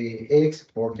for the X,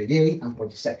 for the Y, and for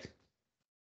the Z.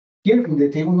 Here in the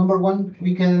table number 1,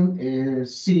 we can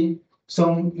see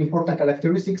some important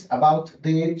characteristics about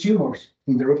the tumors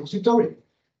in the repository.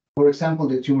 For example,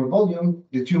 the tumor volume,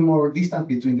 the tumor distance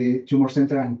between the tumor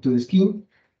center and to the skin,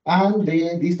 and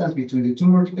the distance between the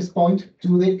tumor deepest point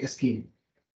to the skin.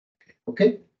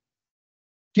 Okay?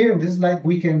 Here in this slide,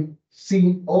 we can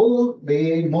see all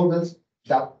the models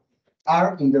that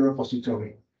are in the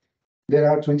repository. There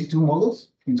are 22 models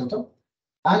in total,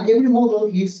 and every model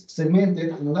is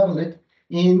segmented and labeled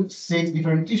in 6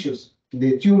 different tissues: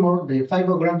 the tumor, the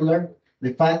fibrogranular,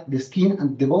 the fat, the skin,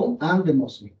 and the bone, and the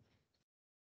muscle.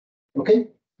 Okay,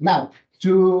 now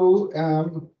to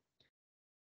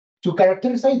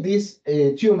characterize these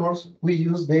tumors, we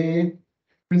use the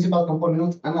principal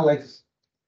component analysis,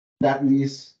 that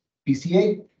is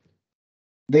PCA.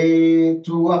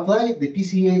 To apply the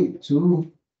PCA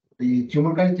to the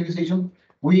tumor characterization,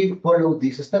 we follow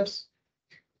these steps.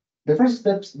 The first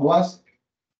step was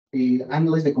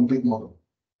analyze the complete model.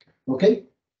 Okay,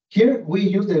 here we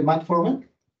use the MAT format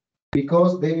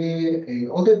because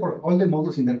all the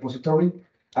models in the repository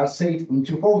are saved in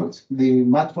 2 formats: the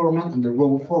MAT format and the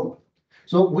raw format.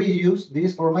 So we use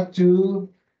this format to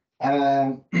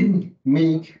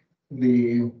make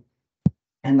the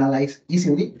analyze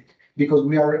easily because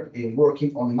we are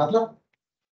working on MATLAB.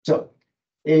 So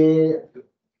in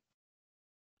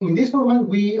this format,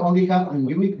 we only have a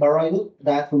unique variable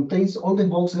that contains all the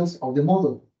voxels of the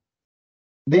model.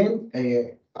 Then,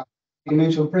 as I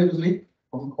mentioned previously,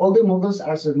 all the models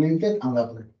are segmented and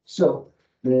labeled. So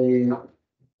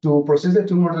to process the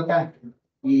tumor data,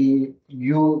 we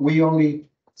only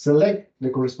select the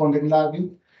corresponding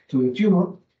label to the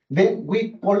tumor. Then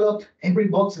we plot every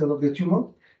voxel of the tumor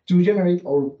to generate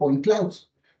our point clouds.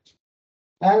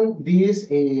 And this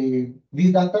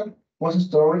data was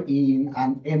stored in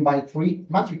an n/3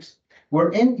 matrix,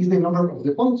 where n is the number of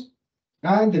the points,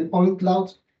 and the point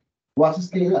clouds was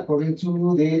scaled according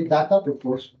to the data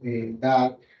proportion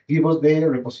that give us the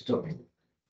repository.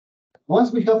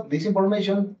 Once we have this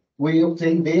information, we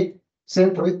obtain the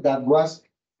centroid that was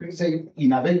saved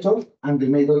in a vector, and the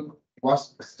mesoid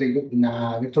was saved in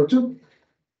a vector too.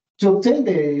 To obtain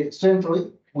the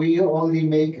centroid, we only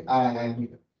make a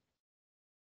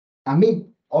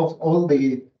mean of all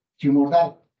the tumor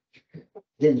data.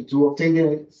 Then to obtain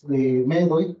the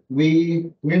method,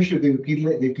 we measure the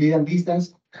Euclidean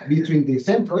distance between the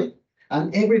centroid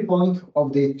and every point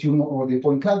of the tumor or the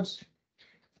point clouds.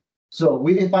 So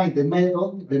we define the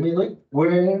method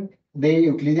where the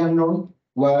Euclidean norm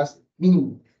was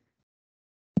minimum.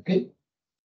 Okay.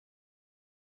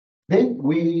 Then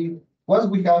once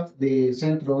we have the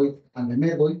centroid and the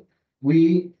method,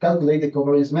 we calculate the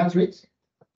covariance matrix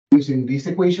using this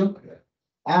equation.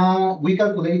 We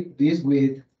calculate this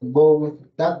with both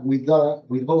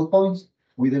points,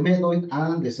 with the method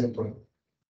and the centroid.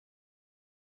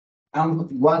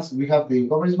 And once we have the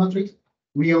covariance matrix,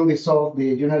 we only solve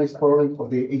the generalized problem of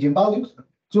the eigenvalues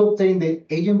to obtain the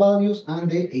eigenvalues and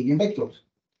the eigenvectors.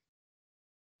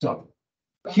 So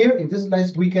here in this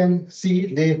slide, we can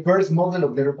see the first model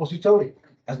of the repository.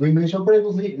 As we mentioned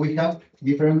previously, we have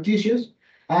different tissues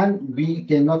and we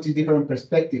can notice different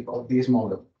perspective of this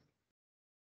model.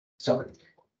 So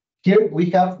here we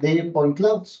have the point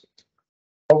clouds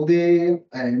of the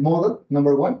model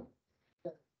number one.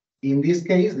 In this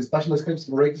case, the spatial scripts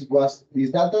for X was this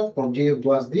data, for Y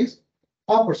was this,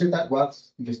 and for zeta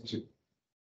was this two.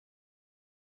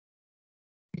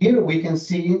 Here we can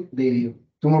see the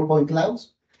tumor point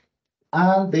clouds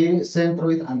and the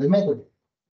centroid and the method.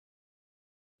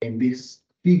 In this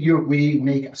figure, we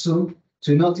make a zoom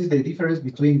to notice the difference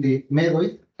between the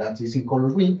method, that is in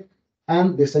color green,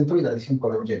 and the centroid that is in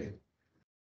color yellow.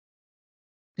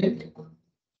 Okay.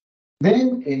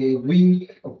 Then we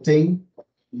obtain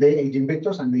the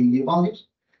eigenvectors and the eigenvalues.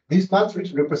 This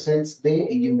matrix represents the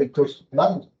eigenvectors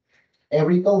value.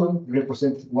 Every column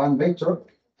represents one vector,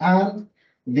 and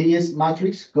this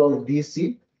matrix called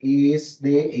DC is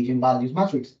the eigenvalues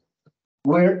matrix,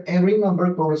 where every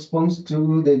number corresponds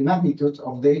to the magnitude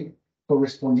of the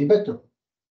corresponding vector.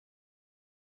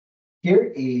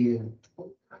 Here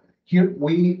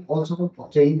we also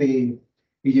obtain the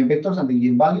eigenvectors and the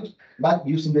eigenvalues, but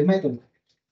using the method.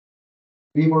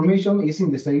 The information is in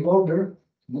the same order,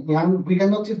 and we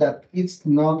can notice that it's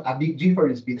not a big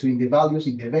difference between the values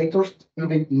in the vectors,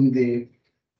 even in the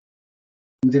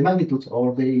magnitudes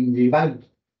or in the values.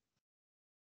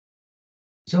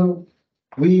 So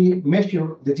we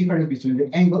measure the difference between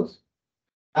the angles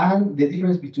and the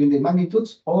difference between the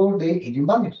magnitudes or the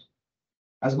eigenvalues.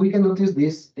 As we can notice,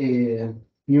 these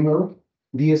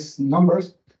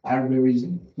numbers are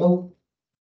very low.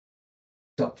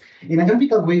 So in a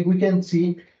graphical way, we can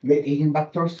see the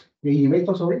eigenvectors, in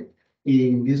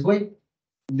this way.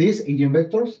 These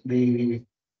eigenvectors, the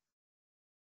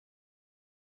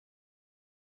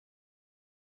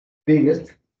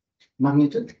biggest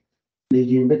magnitude, the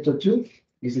eigenvector 2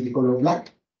 is the color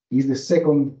black, is the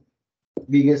second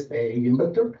biggest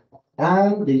eigenvector,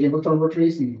 and the eigenvector number 3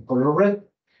 is in color red.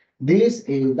 These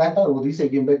data or these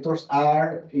eigenvectors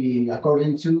are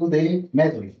according to the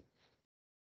method.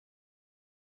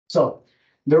 So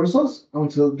the results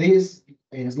until this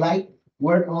slide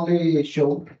were only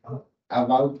shown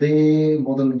about the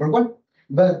model number one,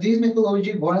 but this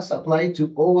methodology was applied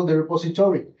to all the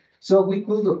repository. So we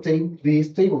could obtain this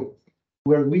table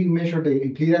where we measure the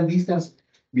Euclidean distance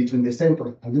between the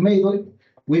center and the method.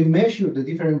 We measure the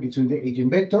difference between the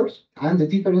eigenvectors and the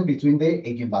difference between the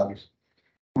eigenvalues.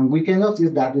 And we can notice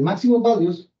that the maximum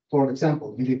values, for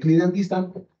example, in the Euclidean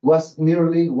distance was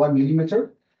nearly 1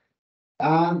 millimeter.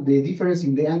 And the difference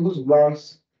in the angles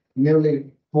was nearly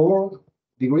 4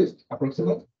 degrees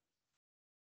approximately.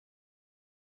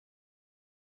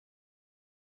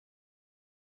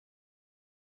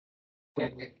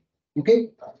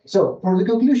 Okay, so for the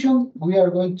conclusion, we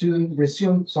are going to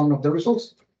resume some of the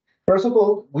results. First of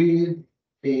all, we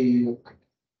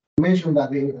mentioned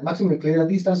that the maximum Euclidean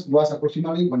distance was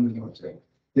approximately 1 millimeter.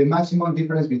 The maximum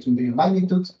difference between the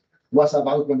magnitudes was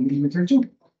about 1 millimeter too.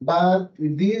 But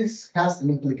this has an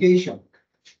implication.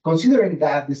 Considering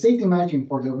that the safety margin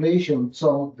for the ablation,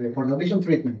 for the ablation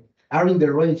treatment, are in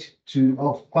the range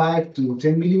of 5 to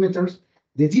 10 millimeters,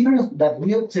 the difference that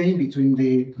we obtain between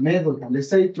the method and the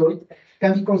centroid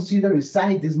can be considered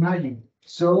inside this margin.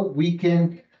 So we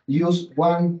can use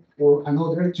one or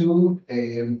another to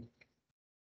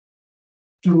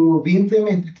be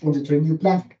implemented in the treatment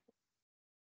plan.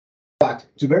 But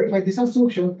to verify this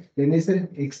assumption, the next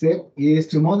step is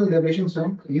to model the ablation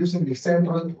zone using the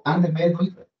centroid and the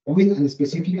method with a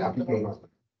specific application.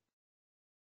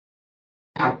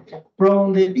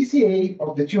 From the PCA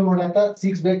of the tumor data,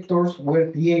 6 vectors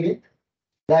were created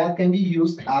that can be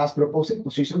used as proposed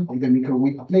position of the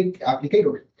microwave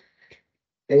applicator.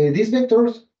 These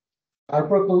vectors are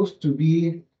proposed to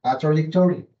be a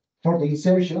trajectory for the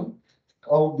insertion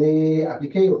of the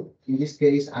applicator, in this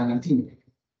case, an antenna.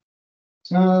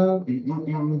 So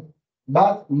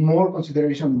but more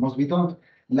consideration must be done,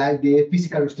 like the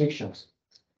physical restrictions.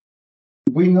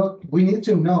 We need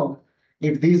to know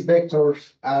if these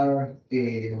vectors are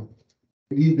the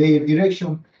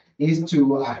direction is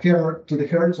to a hair, to the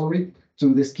hair, sorry,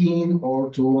 to the skin, or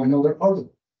to another organ.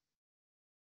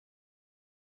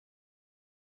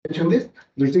 This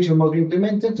restriction must be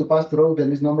implemented to pass through the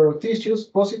least number of tissues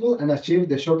possible and achieve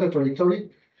the shorter trajectory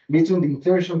between the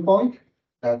insertion point,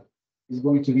 that is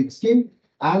going to be the skin,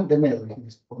 and the metal.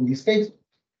 In this case,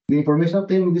 the information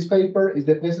obtained in this paper is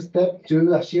the first step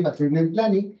to achieve a treatment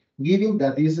planning, given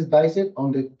that this is based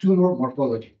on the tumor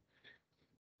morphology.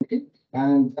 Okay,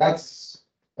 and that's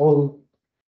all.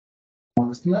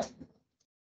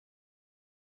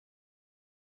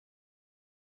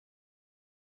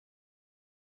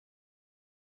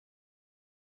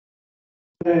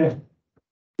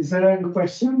 Is there any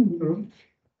question in the room?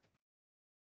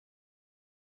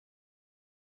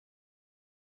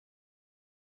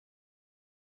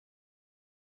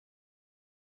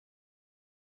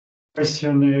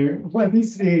 Question, what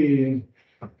is the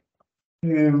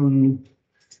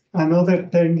another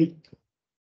technique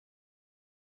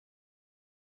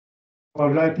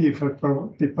or like the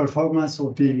performance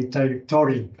of the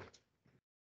trajectory?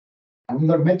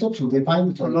 Another method to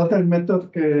define the Another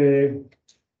method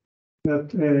that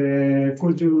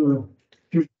could you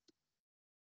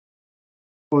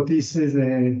for this is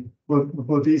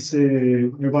for this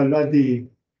evaluate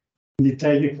the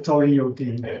trajectory of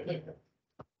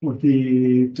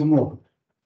the tumor.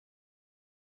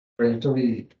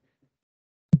 trajectory.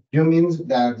 You mean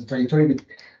that the trajectory,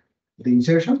 the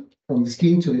insertion from the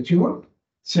skin to the tumor?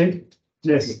 See?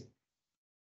 Yes.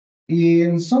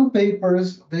 In some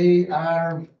papers, they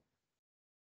are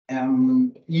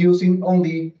using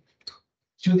only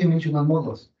two-dimensional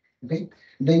models. Okay,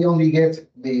 they only get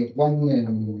the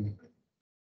one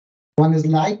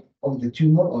slide of the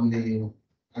tumor on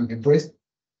the breast,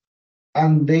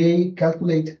 and they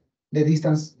calculate the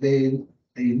distance, the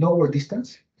lower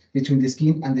distance between the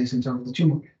skin and the center of the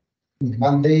tumor,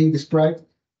 and they describe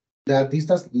that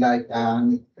distance like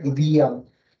an ideal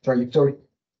trajectory.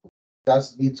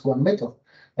 It's one method.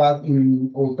 But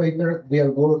in our paper, we are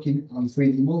working on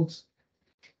 3D models,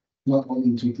 not only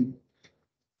in 2D.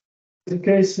 In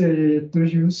case to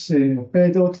use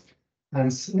pedot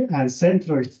and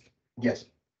centroid, Yes.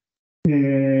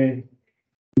 you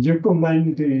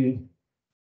combine the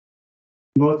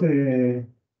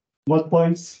both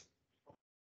points.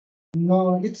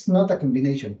 No, it's not a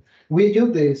combination. We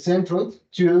use the centroid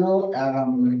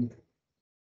to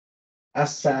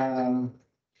as a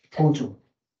control.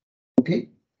 Okay,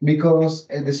 because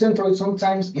the centroid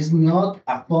sometimes is not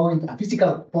a point, a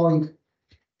physical point.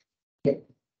 Okay.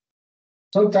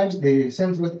 Sometimes the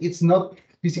centroid it's not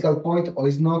physical point, or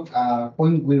it's not a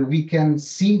point where we can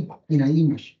see in an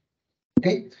image.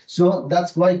 Okay, so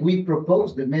that's why we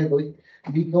propose the method,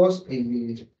 because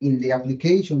in the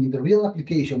application, in the real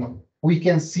application, we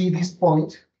can see this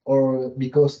point, or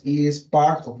because it is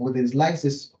part of the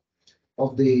slices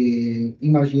of the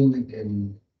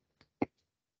imaging,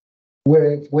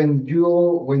 where when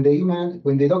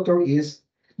the doctor is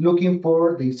looking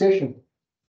for the insertion.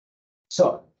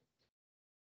 So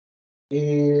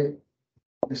the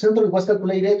center was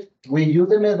calculated, we use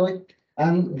the method,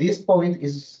 and this point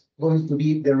is going to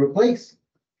be the replace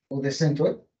of the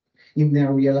center in the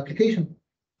real application,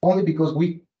 only because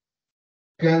we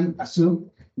can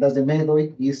assume that the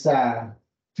method is a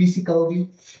physically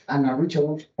and a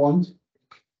reachable point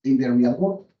in the real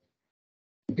world.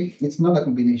 Okay, it's not a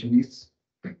combination, it's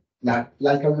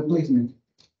like a replacement.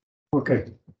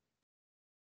 Okay.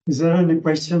 Is there any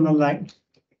question online?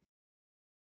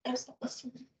 There's a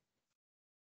question.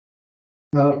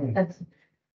 Okay.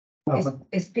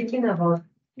 Speaking about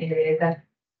that,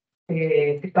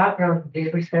 the background,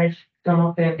 the research, some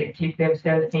of them they keep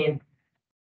themselves in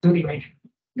two dimensions.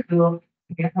 So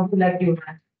again, I would like to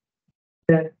ask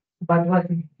that what was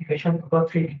the motivation about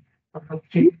 3D of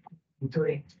keep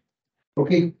doing?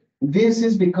 Okay, this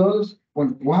is because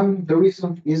the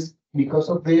reason is because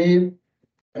of the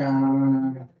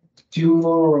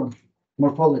tumor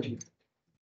morphology.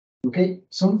 Okay,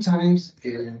 sometimes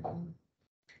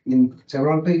in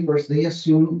several papers they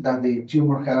assume that the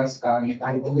tumor has an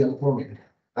ideal form,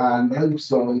 an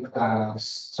ellipsoid, a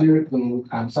circle,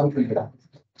 and something like that.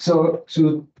 So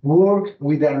to work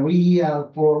with a real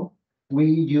form, we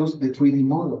use the 3D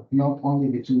model, not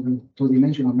only the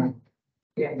two-dimensional model.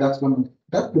 Yeah. That's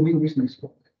the main reason.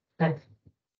 Thanks.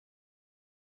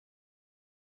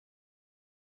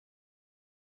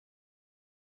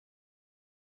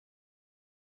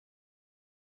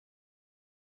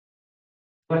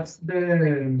 What's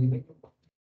the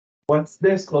what's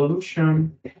the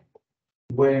solution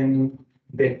when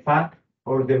the fat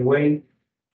or the weight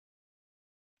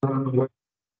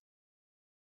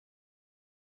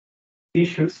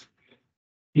tissues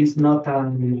is not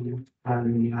an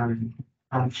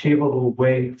achievable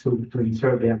way to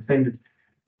insert the antenna.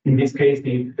 In this case,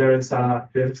 if there's a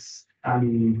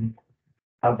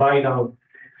vital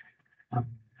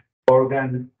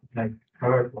organ like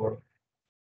heart or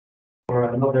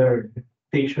another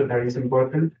tissue that is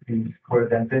important for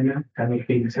the antenna cannot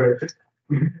be inserted.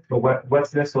 So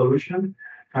what's the solution?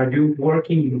 Are you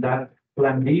working in that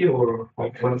plan B or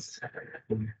what's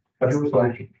the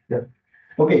solution? Yeah.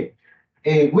 Okay,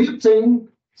 we obtain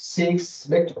 6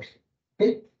 vectors,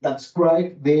 okay, that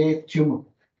describe the tumor.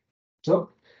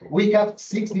 So we have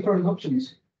 6 different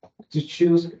options to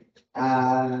choose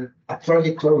a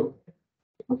trajectory,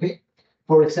 okay?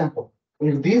 For example,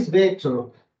 if this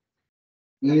vector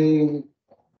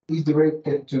is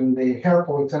directed to the hair,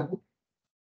 for example,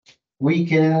 we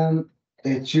can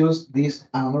choose this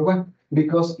another one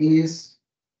because it is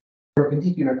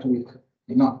perpendicular to it.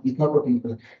 No, it's not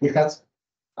perpendicular. It has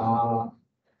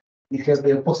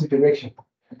the opposite direction.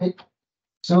 Okay.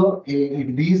 So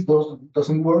if this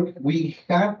doesn't work, we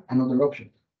have another option.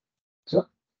 So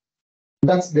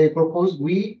that's the purpose.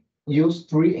 We use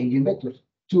 3 engine vectors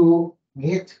to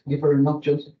get different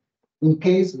options in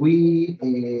case we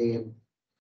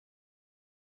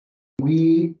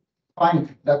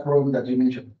find that problem that you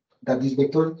mentioned, that these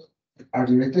vectors are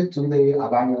directed to the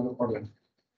abdominal organ.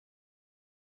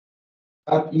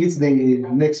 That is the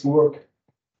next work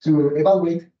to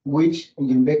evaluate which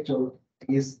engine vector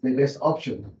is the best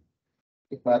option.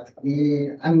 But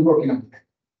I'm working on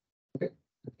it.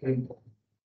 Okay.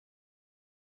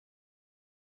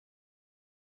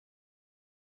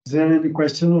 Is there any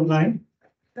question online?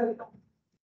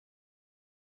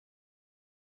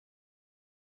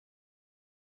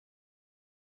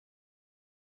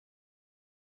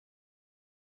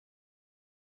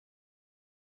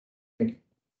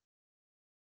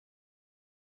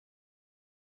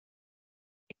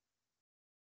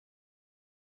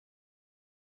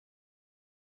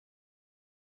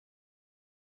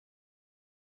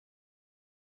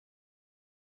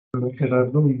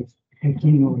 Gerardo,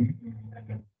 aquí no.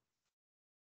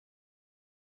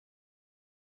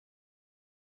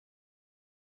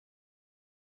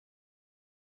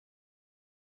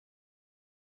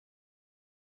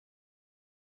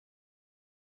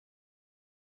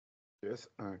 Yes,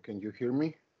 can you hear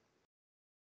me?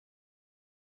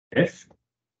 Yes.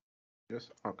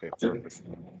 Yes, okay, perfect.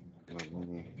 Let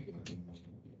me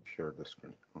share the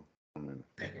screen. Oh, a minute.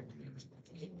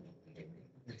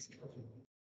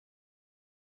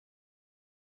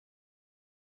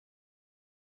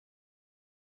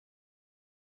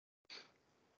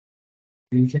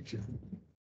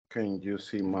 Can you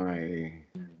see my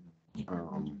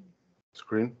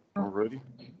screen already?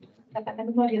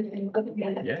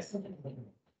 Yes.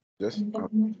 Yes,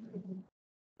 okay.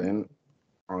 Then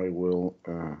I will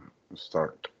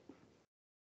start.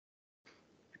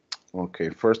 Okay,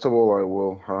 first of all, I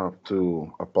will have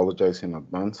to apologize in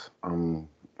advance. I'm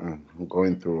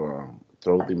going through a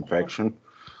throat infection.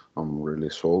 I'm really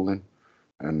swollen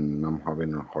and I'm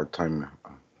having a hard time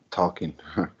talking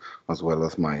as well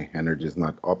as my energy is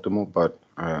not optimal, but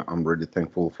I'm really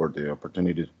thankful for the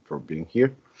opportunity for being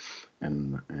here.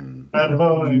 And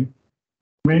Gerardo,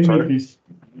 maybe sorry? please.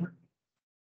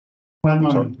 One Sorry.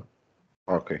 moment.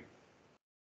 Okay.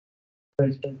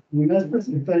 The next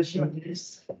presentation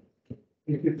is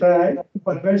if you try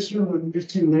version on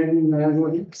machine learning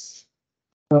algorithms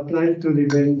applied to the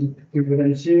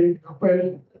differential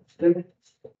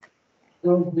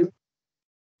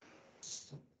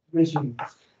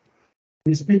measurements.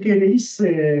 The speaker is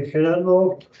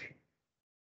Gerardo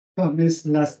Gómez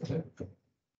Lastra.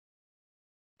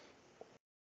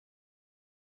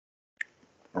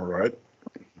 All right.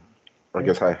 I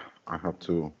guess I have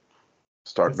to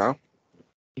start now.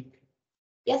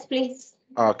 Yes, please.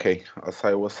 Okay. As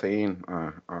I was saying,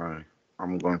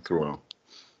 I'm going through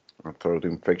a throat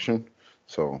infection,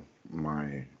 so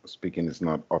my speaking is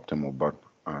not optimal, but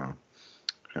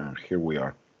here we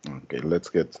are. Okay, let's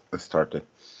get started.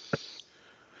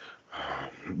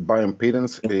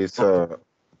 Bioimpedance is a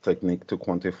technique to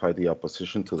quantify the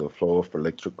opposition to the flow of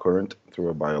electric current through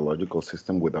a biological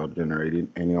system without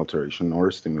generating any alteration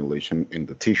or stimulation in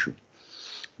the tissue.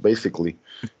 Basically,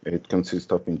 it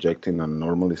consists of injecting a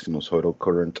normally sinusoidal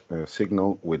current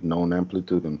signal with known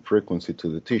amplitude and frequency to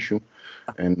the tissue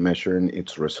and measuring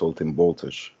its resulting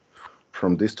voltage.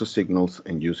 From these two signals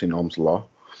and using Ohm's law,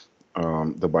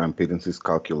 the bioimpedance is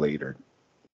calculated.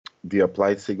 The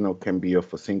applied signal can be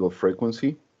of a single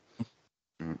frequency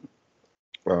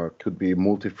Could be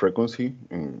multi-frequency,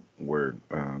 where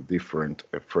different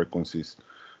frequencies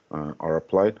are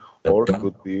applied, or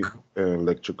could be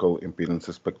electrical impedance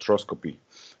spectroscopy,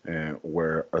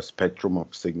 where a spectrum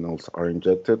of signals are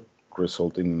injected,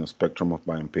 resulting in a spectrum of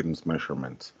bioimpedance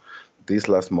measurements. This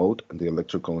last mode, the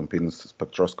electrical impedance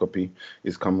spectroscopy,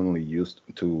 is commonly used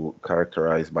to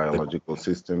characterize biological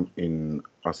systems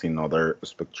as in other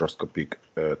spectroscopic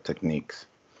techniques.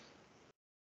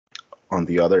 On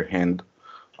the other hand,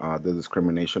 the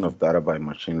discrimination of data by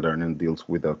machine learning deals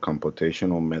with a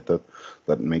computational method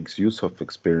that makes use of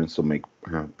experience to make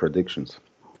predictions.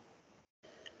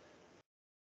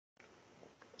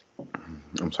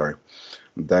 I'm sorry.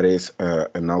 That is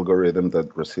an algorithm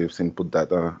that receives input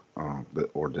data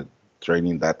or the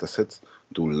training data sets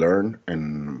to learn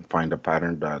and find a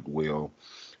pattern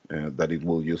that it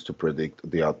will use to predict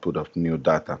the output of new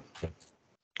data.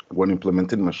 When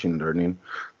implementing machine learning,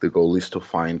 the goal is to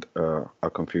find a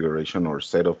configuration or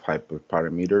set of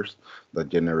hyperparameters that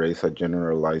generates a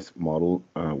generalized model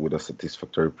with a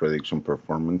satisfactory prediction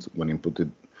performance when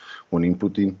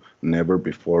inputting never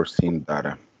before seen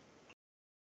data.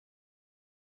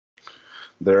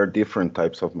 There are different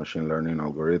types of machine learning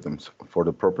algorithms. For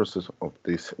the purposes of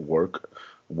this work,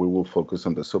 we will focus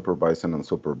on the supervised and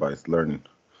unsupervised learning.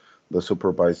 The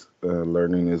supervised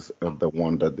learning is the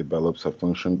one that develops a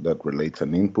function that relates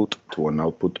an input to an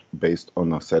output based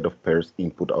on a set of pairs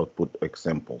input-output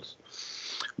examples.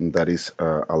 And that is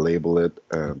a labeled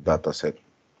data set.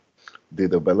 The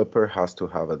developer has to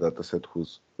have a data set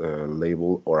whose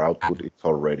label or output is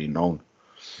already known.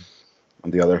 On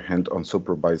the other hand,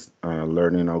 unsupervised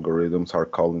learning algorithms are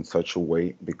called in such a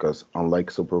way because,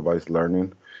 unlike supervised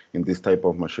learning, in this type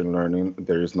of machine learning,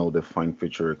 there is no defined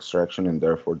feature extraction, and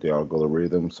therefore the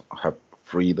algorithms have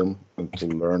freedom to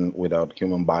learn without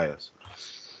human bias.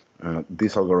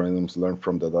 These algorithms learn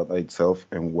from the data itself,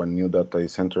 and when new data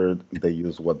is entered, they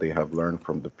use what they have learned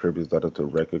from the previous data to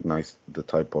recognize the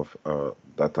type of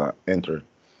data entered.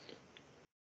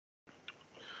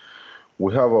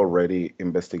 We have already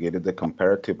investigated the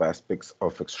comparative aspects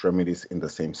of extremities in the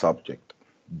same subject.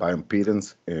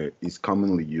 Bioimpedance is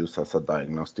commonly used as a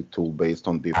diagnostic tool based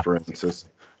on differences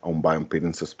on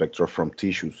bioimpedance spectra from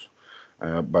tissues.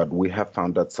 But we have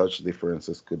found that such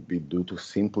differences could be due to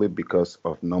simply because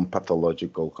of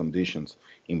non-pathological conditions,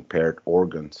 impaired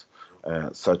organs,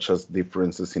 such as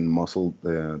differences in muscle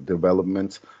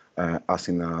development, as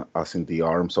in the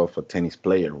arms of a tennis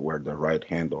player, where the right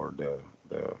hand or the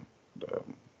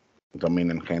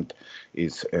dominant hand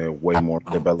is way more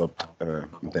developed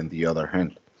than the other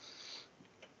hand.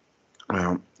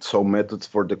 So methods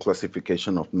for the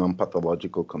classification of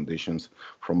non-pathological conditions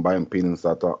from bioimpedance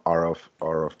data are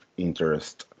of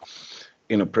interest.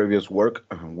 In a previous work,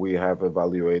 we have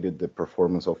evaluated the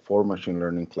performance of 4 machine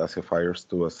learning classifiers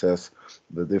to assess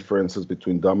the differences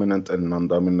between dominant and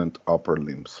non-dominant upper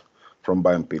limbs from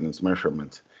bioimpedance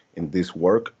measurements. In this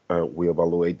work, we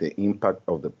evaluate the impact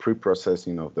of the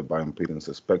pre-processing of the bioimpedance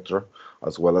spectra,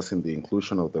 as well as in the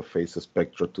inclusion of the phase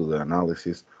spectra to the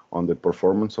analysis on the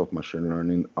performance of machine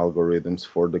learning algorithms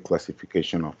for the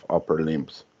classification of upper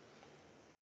limbs.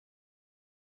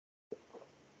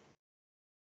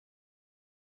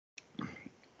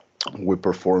 We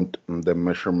performed the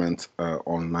measurements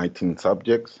on 19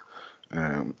 subjects,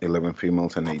 11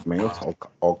 females and 8 males,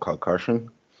 all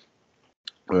Caucasian.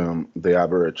 The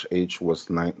average age was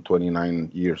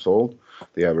 29 years old.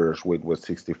 The average weight was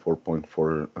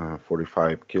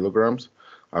 64.45 kilograms.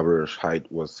 Average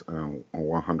height was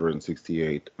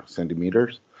 168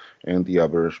 centimeters, and the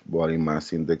average body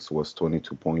mass index was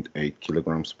 22.8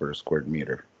 kilograms per square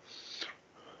meter.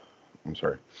 I'm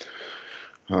sorry.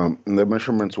 The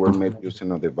measurements were made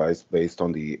using a device based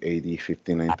on the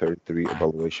AD5933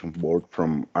 evaluation board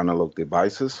from Analog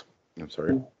Devices. I'm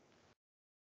sorry.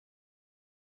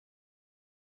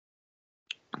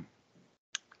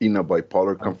 In a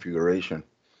bipolar configuration.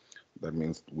 That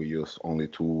means we use only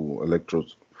 2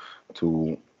 electrodes,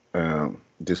 2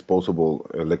 disposable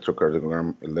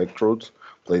electrocardiogram electrodes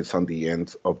placed on the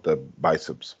ends of the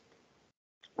biceps.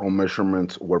 All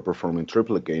measurements were performed in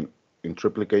triplicate,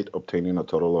 obtaining a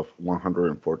total of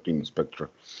 114 spectra.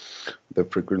 The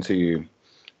frequency,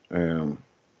 2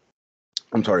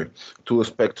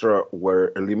 spectra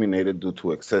were eliminated due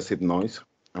to excessive noise,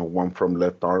 one from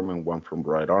left arm and one from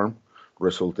right arm,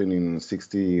 resulting in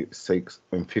 56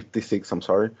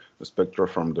 spectra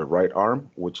from the right arm,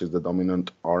 which is the dominant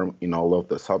arm in all of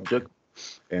the subject,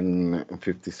 and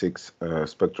 56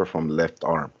 spectra from left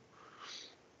arm.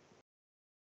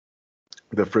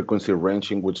 The frequency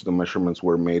range in which the measurements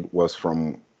were made was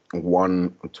from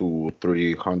 1 to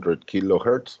 300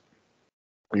 kilohertz.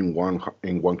 in 1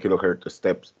 kilohertz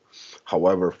steps.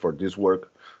 However, for this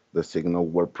work, the signal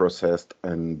were processed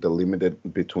and delimited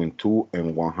between 2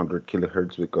 and 100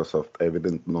 kilohertz because of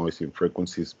evident noise in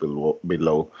frequencies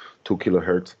below 2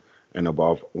 kilohertz and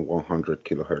above 100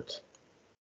 kilohertz.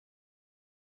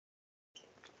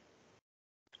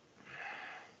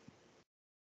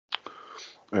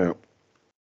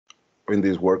 In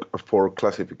this work, 4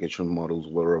 classification models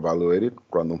were evaluated: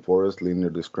 random forest, linear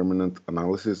discriminant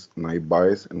analysis, naive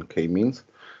Bayes, and k-means.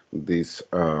 These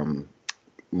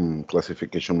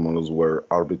classification models were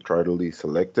arbitrarily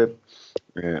selected,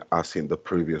 as in the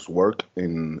previous work,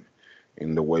 in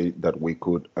the way that we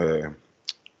could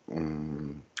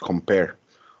compare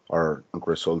our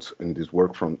results in this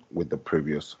work with the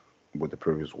previous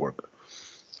work.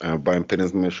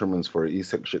 Bioimpedance measurements for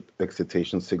each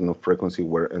excitation signal frequency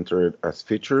were entered as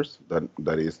features.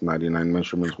 That is, 99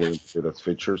 measurements were entered as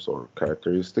features or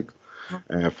characteristics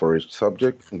for each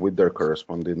subject with their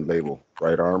corresponding label: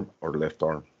 right arm or left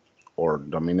arm, or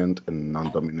dominant and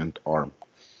non-dominant arm.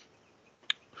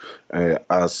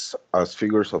 As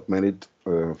figures of merit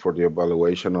for the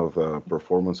evaluation of the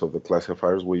performance of the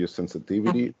classifiers, we use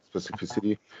sensitivity,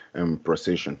 specificity, and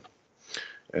precision.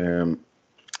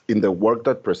 In the work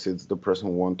that precedes the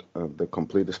present one, the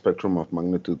complete spectrum of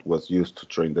magnitude was used to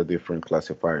train the different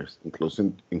classifiers,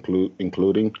 including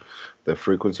the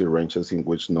frequency ranges in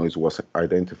which noise was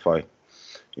identified.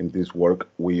 In this work,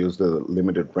 we used the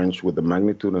limited range with the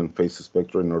magnitude and phase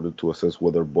spectra in order to assess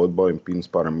whether both bioimpedance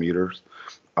parameters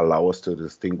allow us to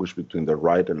distinguish between the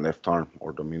right and left arm,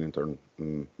 or dominant or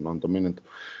non-dominant.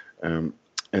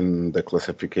 And the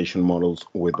classification models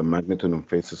with the magnitude and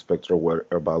phase spectra were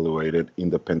evaluated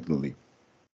independently.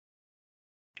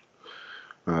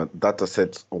 Data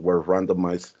sets were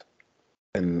randomized,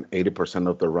 and 80%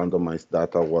 of the randomized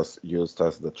data was used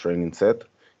as the training set,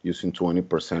 using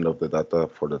 20% of the data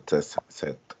for the test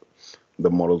set. The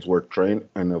models were trained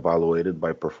and evaluated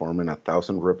by performing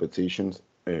 1,000 repetitions,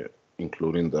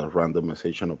 including the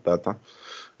randomization of data,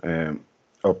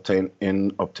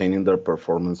 obtaining their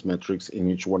performance metrics in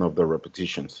each one of the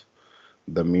repetitions.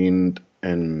 The mean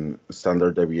and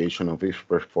standard deviation of each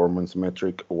performance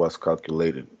metric was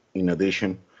calculated. In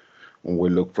addition, we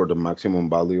look for the maximum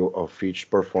value of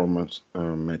each performance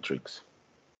metrics,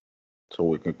 so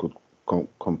we could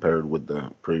compare it with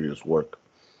the previous work.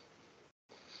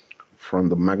 From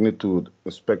the magnitude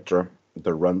spectra,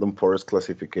 the random forest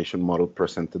classification model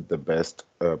presented the best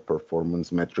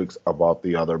performance metrics above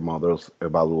the other models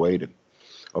evaluated,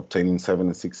 obtaining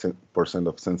 76%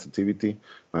 of sensitivity,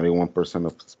 91%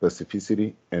 of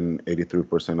specificity, and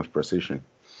 83% of precision.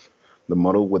 The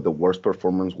model with the worst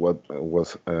performance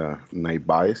was naive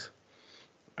Bayes,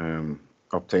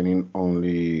 obtaining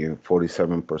only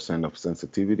 47% of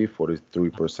sensitivity,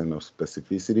 43% of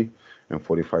specificity, and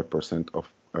 45%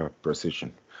 of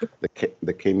precision.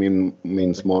 The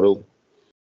k-means model,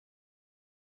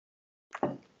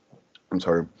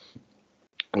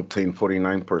 obtained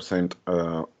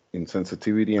 49% in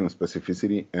sensitivity and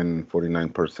specificity and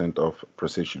 49% of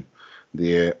precision.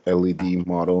 The LDA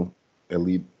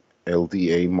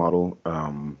model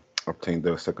obtained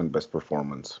the second best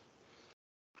performance.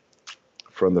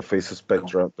 From the phase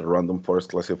spectra, the random forest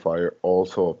classifier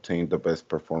also obtained the best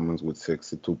performance with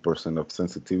 62% of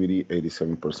sensitivity,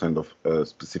 87% of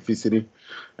specificity,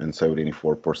 and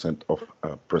 74% of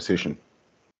precision.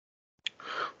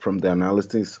 From the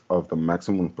analysis of the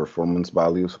maximum performance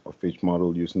values of each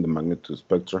model using the magnitude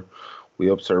spectra, we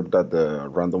observed that the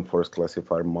random forest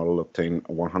classifier model obtained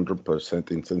 100%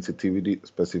 in sensitivity,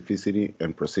 specificity,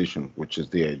 and precision, which is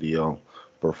the ideal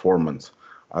performance,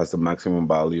 as the maximum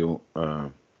value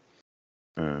of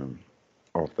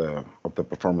the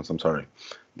performance.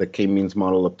 The k-means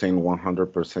model obtained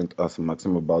 100% as a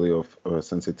maximum value of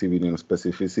sensitivity and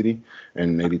specificity,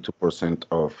 and 82%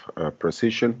 of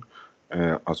precision,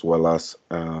 as well as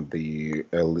the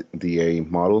LDA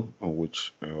model,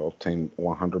 which obtained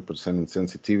 100% in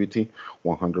sensitivity,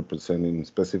 100% in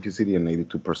specificity, and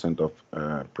 82% of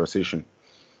precision.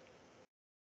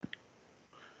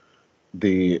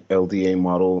 The LDA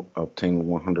model obtained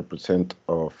 100%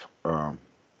 of,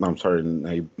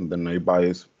 the naive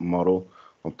Bayes model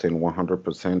obtained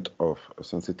 100% of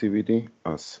sensitivity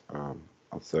as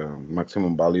the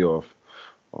maximum value of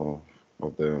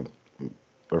the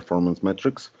performance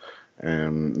metrics,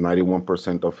 and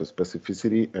 91% of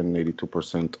specificity and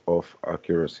 82% of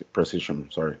precision.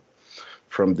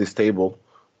 From this table,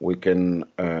 we can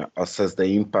assess the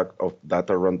impact of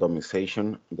data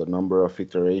randomization, the number of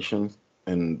iterations,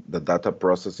 and the data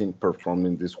processing performed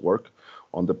in this work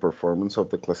on the performance of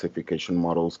the classification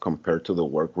models compared to the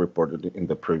work reported in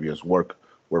the previous work,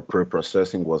 where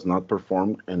pre-processing was not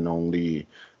performed and only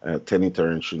 10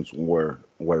 iterations were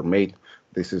made.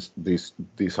 These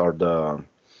are the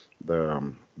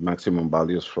maximum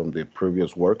values from the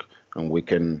previous work, and we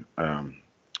can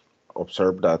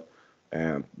observe that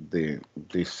the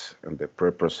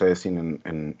pre-processing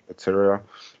and etc.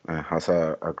 Has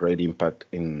a great impact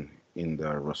in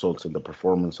the results and the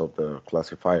performance of the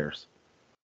classifiers.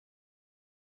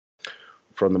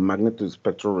 From the magnitude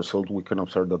spectral result, we can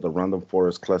observe that the random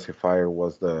forest classifier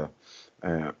was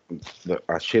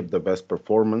achieved the best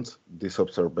performance. This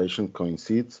observation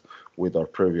coincides with our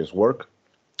previous work.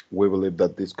 We believe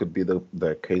that this could be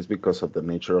the case because of the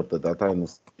nature of the data and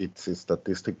its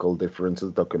statistical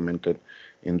differences documented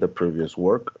in the previous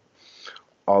work.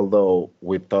 Although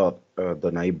we thought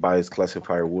the naive Bayes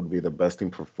classifier would be the best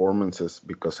in performances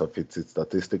because of its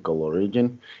statistical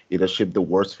origin, it achieved the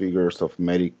worst figures of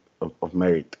merit.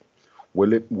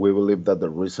 We believe that the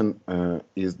reason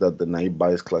is that the naive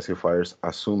Bayes classifiers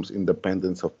assumes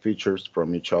independence of features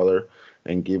from each other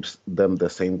and gives them the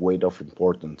same weight of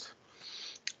importance.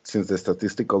 Since the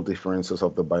statistical differences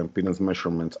of the bioimpedance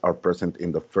measurements are present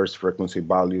in the first frequency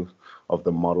value of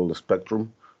the model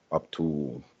spectrum, up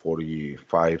to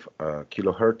 45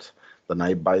 kilohertz, the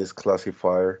naive Bayes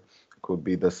classifier could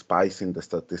be the spice in the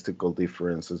statistical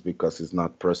differences because it's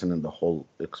not present in the whole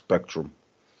spectrum.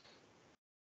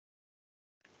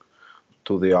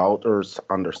 To the author's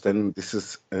understanding,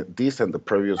 this and the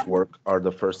previous work are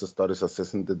the first studies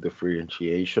assessing the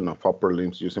differentiation of upper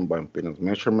limbs using bioimpedance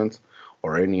measurements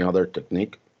or any other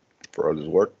technique for all this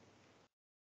work.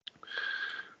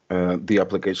 The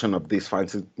application of these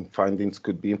findings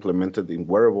could be implemented in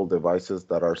wearable devices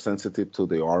that are sensitive to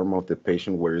the arm of the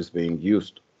patient where it's being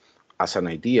used. As an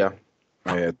idea,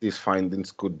 these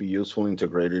findings could be useful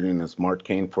integrated in a smart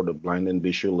cane for the blind and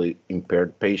visually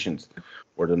impaired patients,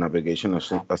 where the navigation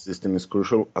assistant is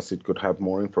crucial as it could have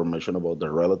more information about the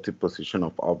relative position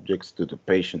of objects to the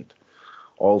patient.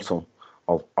 Also,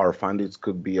 our findings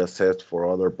could be assessed for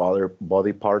other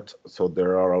body parts, so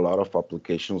there are a lot of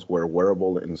applications where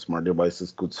wearable and smart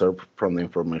devices could serve from the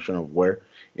information of where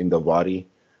in the body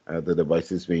the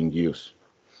device is being used.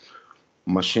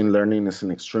 Machine learning is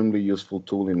an extremely useful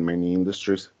tool in many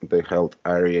industries. The health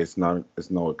area is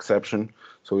no exception,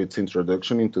 so its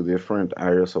introduction into different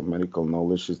areas of medical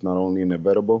knowledge is not only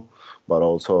inevitable, but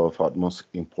also of utmost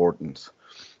importance.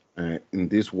 In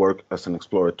this work, as an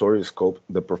exploratory scope,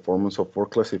 the performance of 4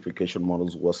 classification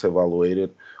models was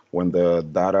evaluated when the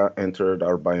data entered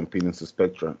our bioimpedance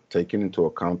spectra, taking into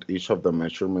account each of the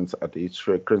measurements at each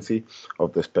frequency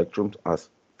of the spectrum as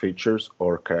features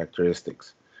or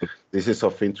characteristics. This is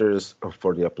of interest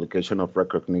for the application of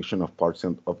recognition of parts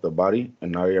of the body,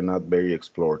 an area not very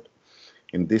explored.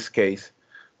 In this case,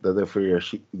 the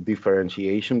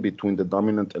differentiation between the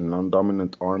dominant and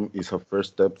non-dominant arm is a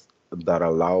first step that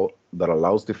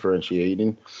allows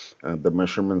differentiating the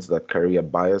measurements that carry a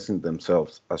bias in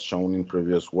themselves, as shown in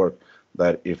previous work,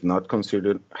 that if not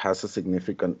considered has a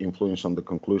significant influence on the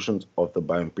conclusions of the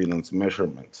bioimpedance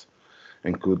measurements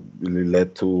and could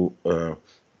mislead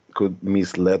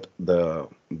the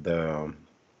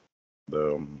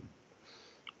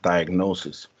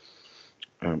diagnosis.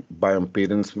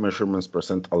 Bioimpedance measurements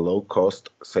present a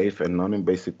low-cost, safe, and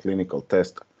non-invasive clinical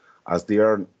test. As they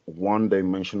are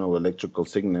one-dimensional electrical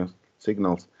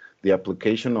signals, the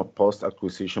application of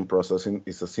post-acquisition processing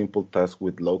is a simple task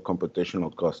with low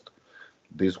computational cost.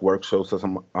 This work shows us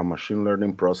a machine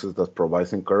learning process that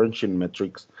provides encouraging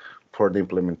metrics for the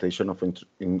implementation of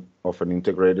an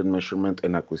integrated measurement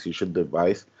and acquisition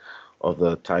device of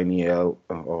the tiny L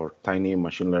or tiny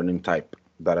machine learning type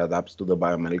that adapts to the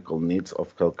biomedical needs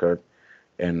of healthcare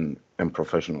and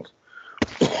professionals.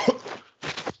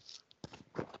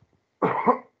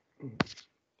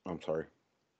 I'm sorry.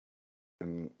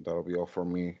 And that'll be all for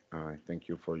me. I thank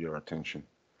you for your attention.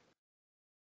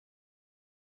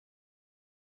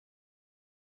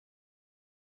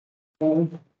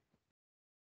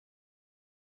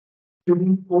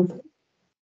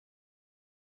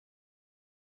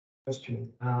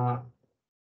 Question.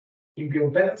 In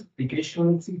bioimpedance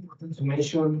application, it's important to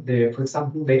mention for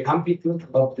example, the amplitude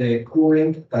of the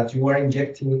current that you are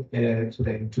injecting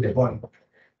to the body.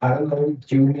 I don't know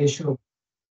if you measure.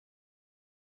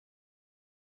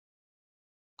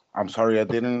 I'm sorry, I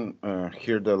didn't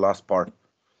hear the last part.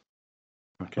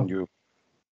 Can you?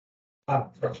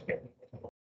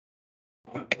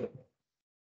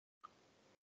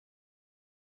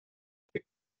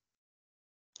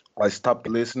 I stopped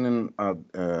listening at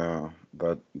the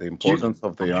importance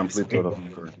of the amplitude of the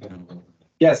current.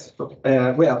 Yes,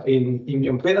 well, in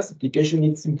bioimpedance application,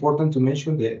 it's important to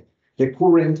mention the the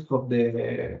current of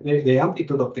the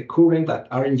amplitude of the current that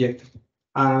are injected.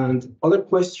 And other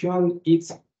question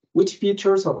is which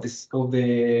features of the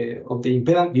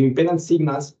impedance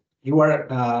signals you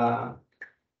are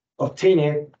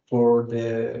obtaining for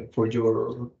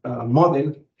your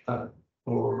model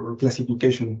or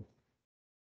classification.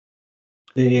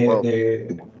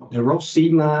 The raw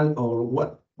signal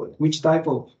or which type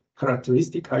of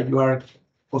characteristic are you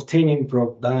obtaining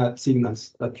from that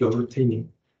signals that you're obtaining?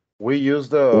 We use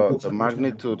the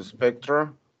magnitude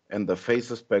spectra and the phase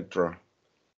spectra,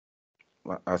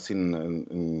 as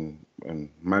in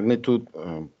magnitude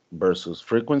versus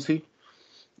frequency,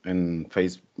 and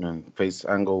phase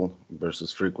angle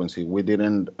versus frequency. We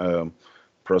didn't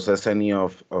process any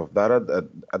of data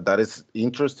that is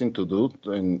interesting to do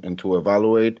and to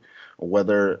evaluate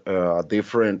whether a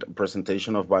different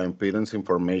presentation of bioimpedance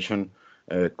information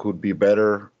could be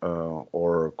better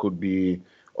or could be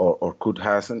or could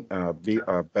have be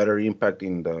a better impact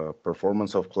in the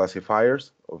performance of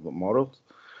classifiers of the models.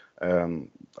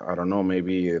 I don't know,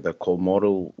 maybe the cold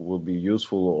model would be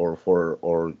useful,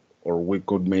 or we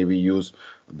could maybe use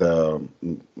the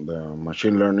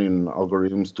machine learning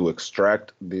algorithms to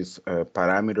extract these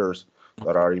parameters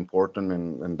that are important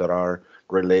and that are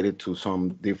related to some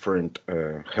different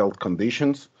health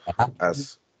conditions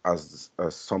as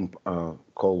some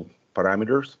called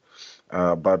parameters.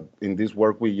 But in this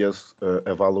work, we just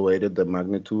evaluated the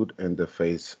magnitude and the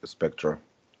phase spectra.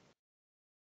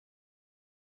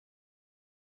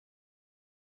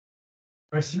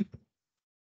 Question?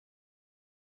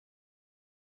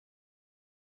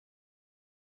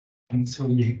 And so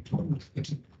you.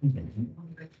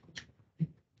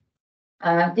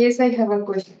 Yes, I have a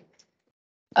question.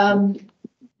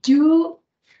 You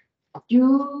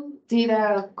did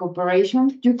a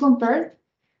comparison. You compared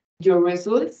your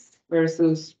results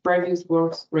versus previous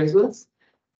works results,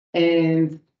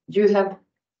 and you have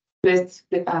best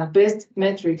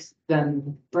metrics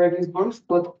than previous works.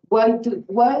 But why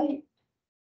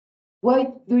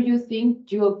do you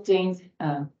think you obtained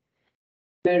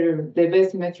the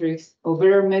best metrics or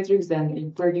better metrics than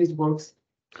in previous works?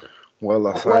 Well,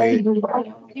 as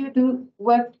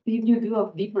What did you do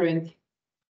of different?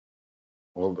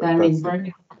 Well, than in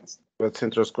previous? that's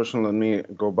interesting question. Let me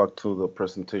go back to the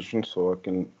presentation so I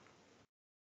can.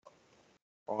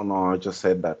 Oh no, I just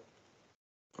said that.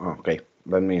 Oh, okay,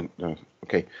 let me.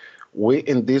 Okay, we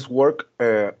in this work,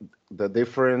 the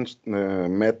different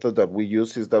method that we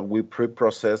use is that we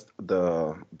pre-processed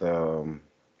the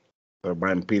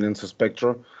bioimpedance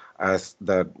spectra, as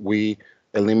that we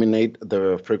eliminate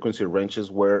the frequency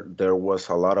ranges where there was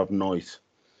a lot of noise.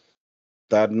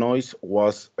 That noise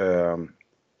was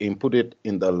inputted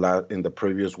in the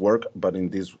previous work, but in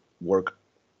this work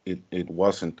it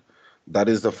wasn't. That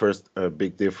is the first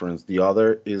big difference. The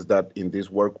other is that in this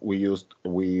work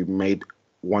we made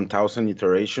 1,000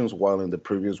 iterations, while in the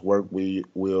previous work we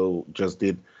just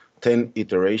did 10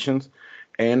 iterations.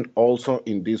 And also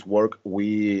in this work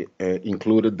we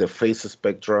included the phase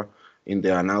spectra in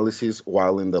the analysis,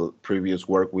 while in the previous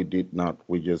work we did not.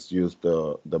 We just used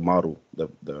the model, the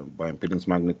bioimpedance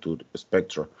magnitude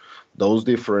spectra. Those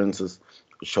differences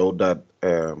showed that,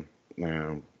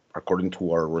 according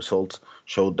to our results,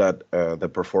 showed that the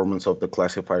performance of the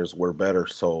classifiers were better.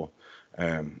 So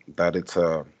that it's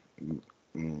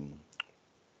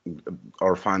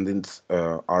our findings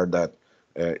are that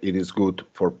it is good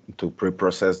to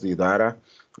pre-process the data,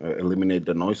 eliminate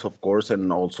the noise, of course,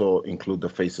 and also include the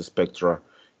phase spectra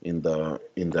in the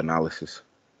analysis.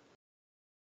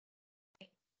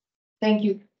 Thank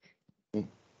you. Is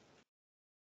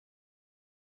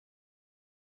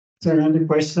there any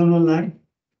question online?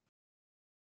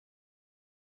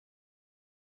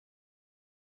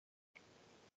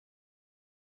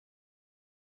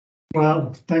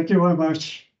 Well, thank you very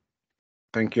much.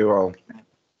 Thank you all.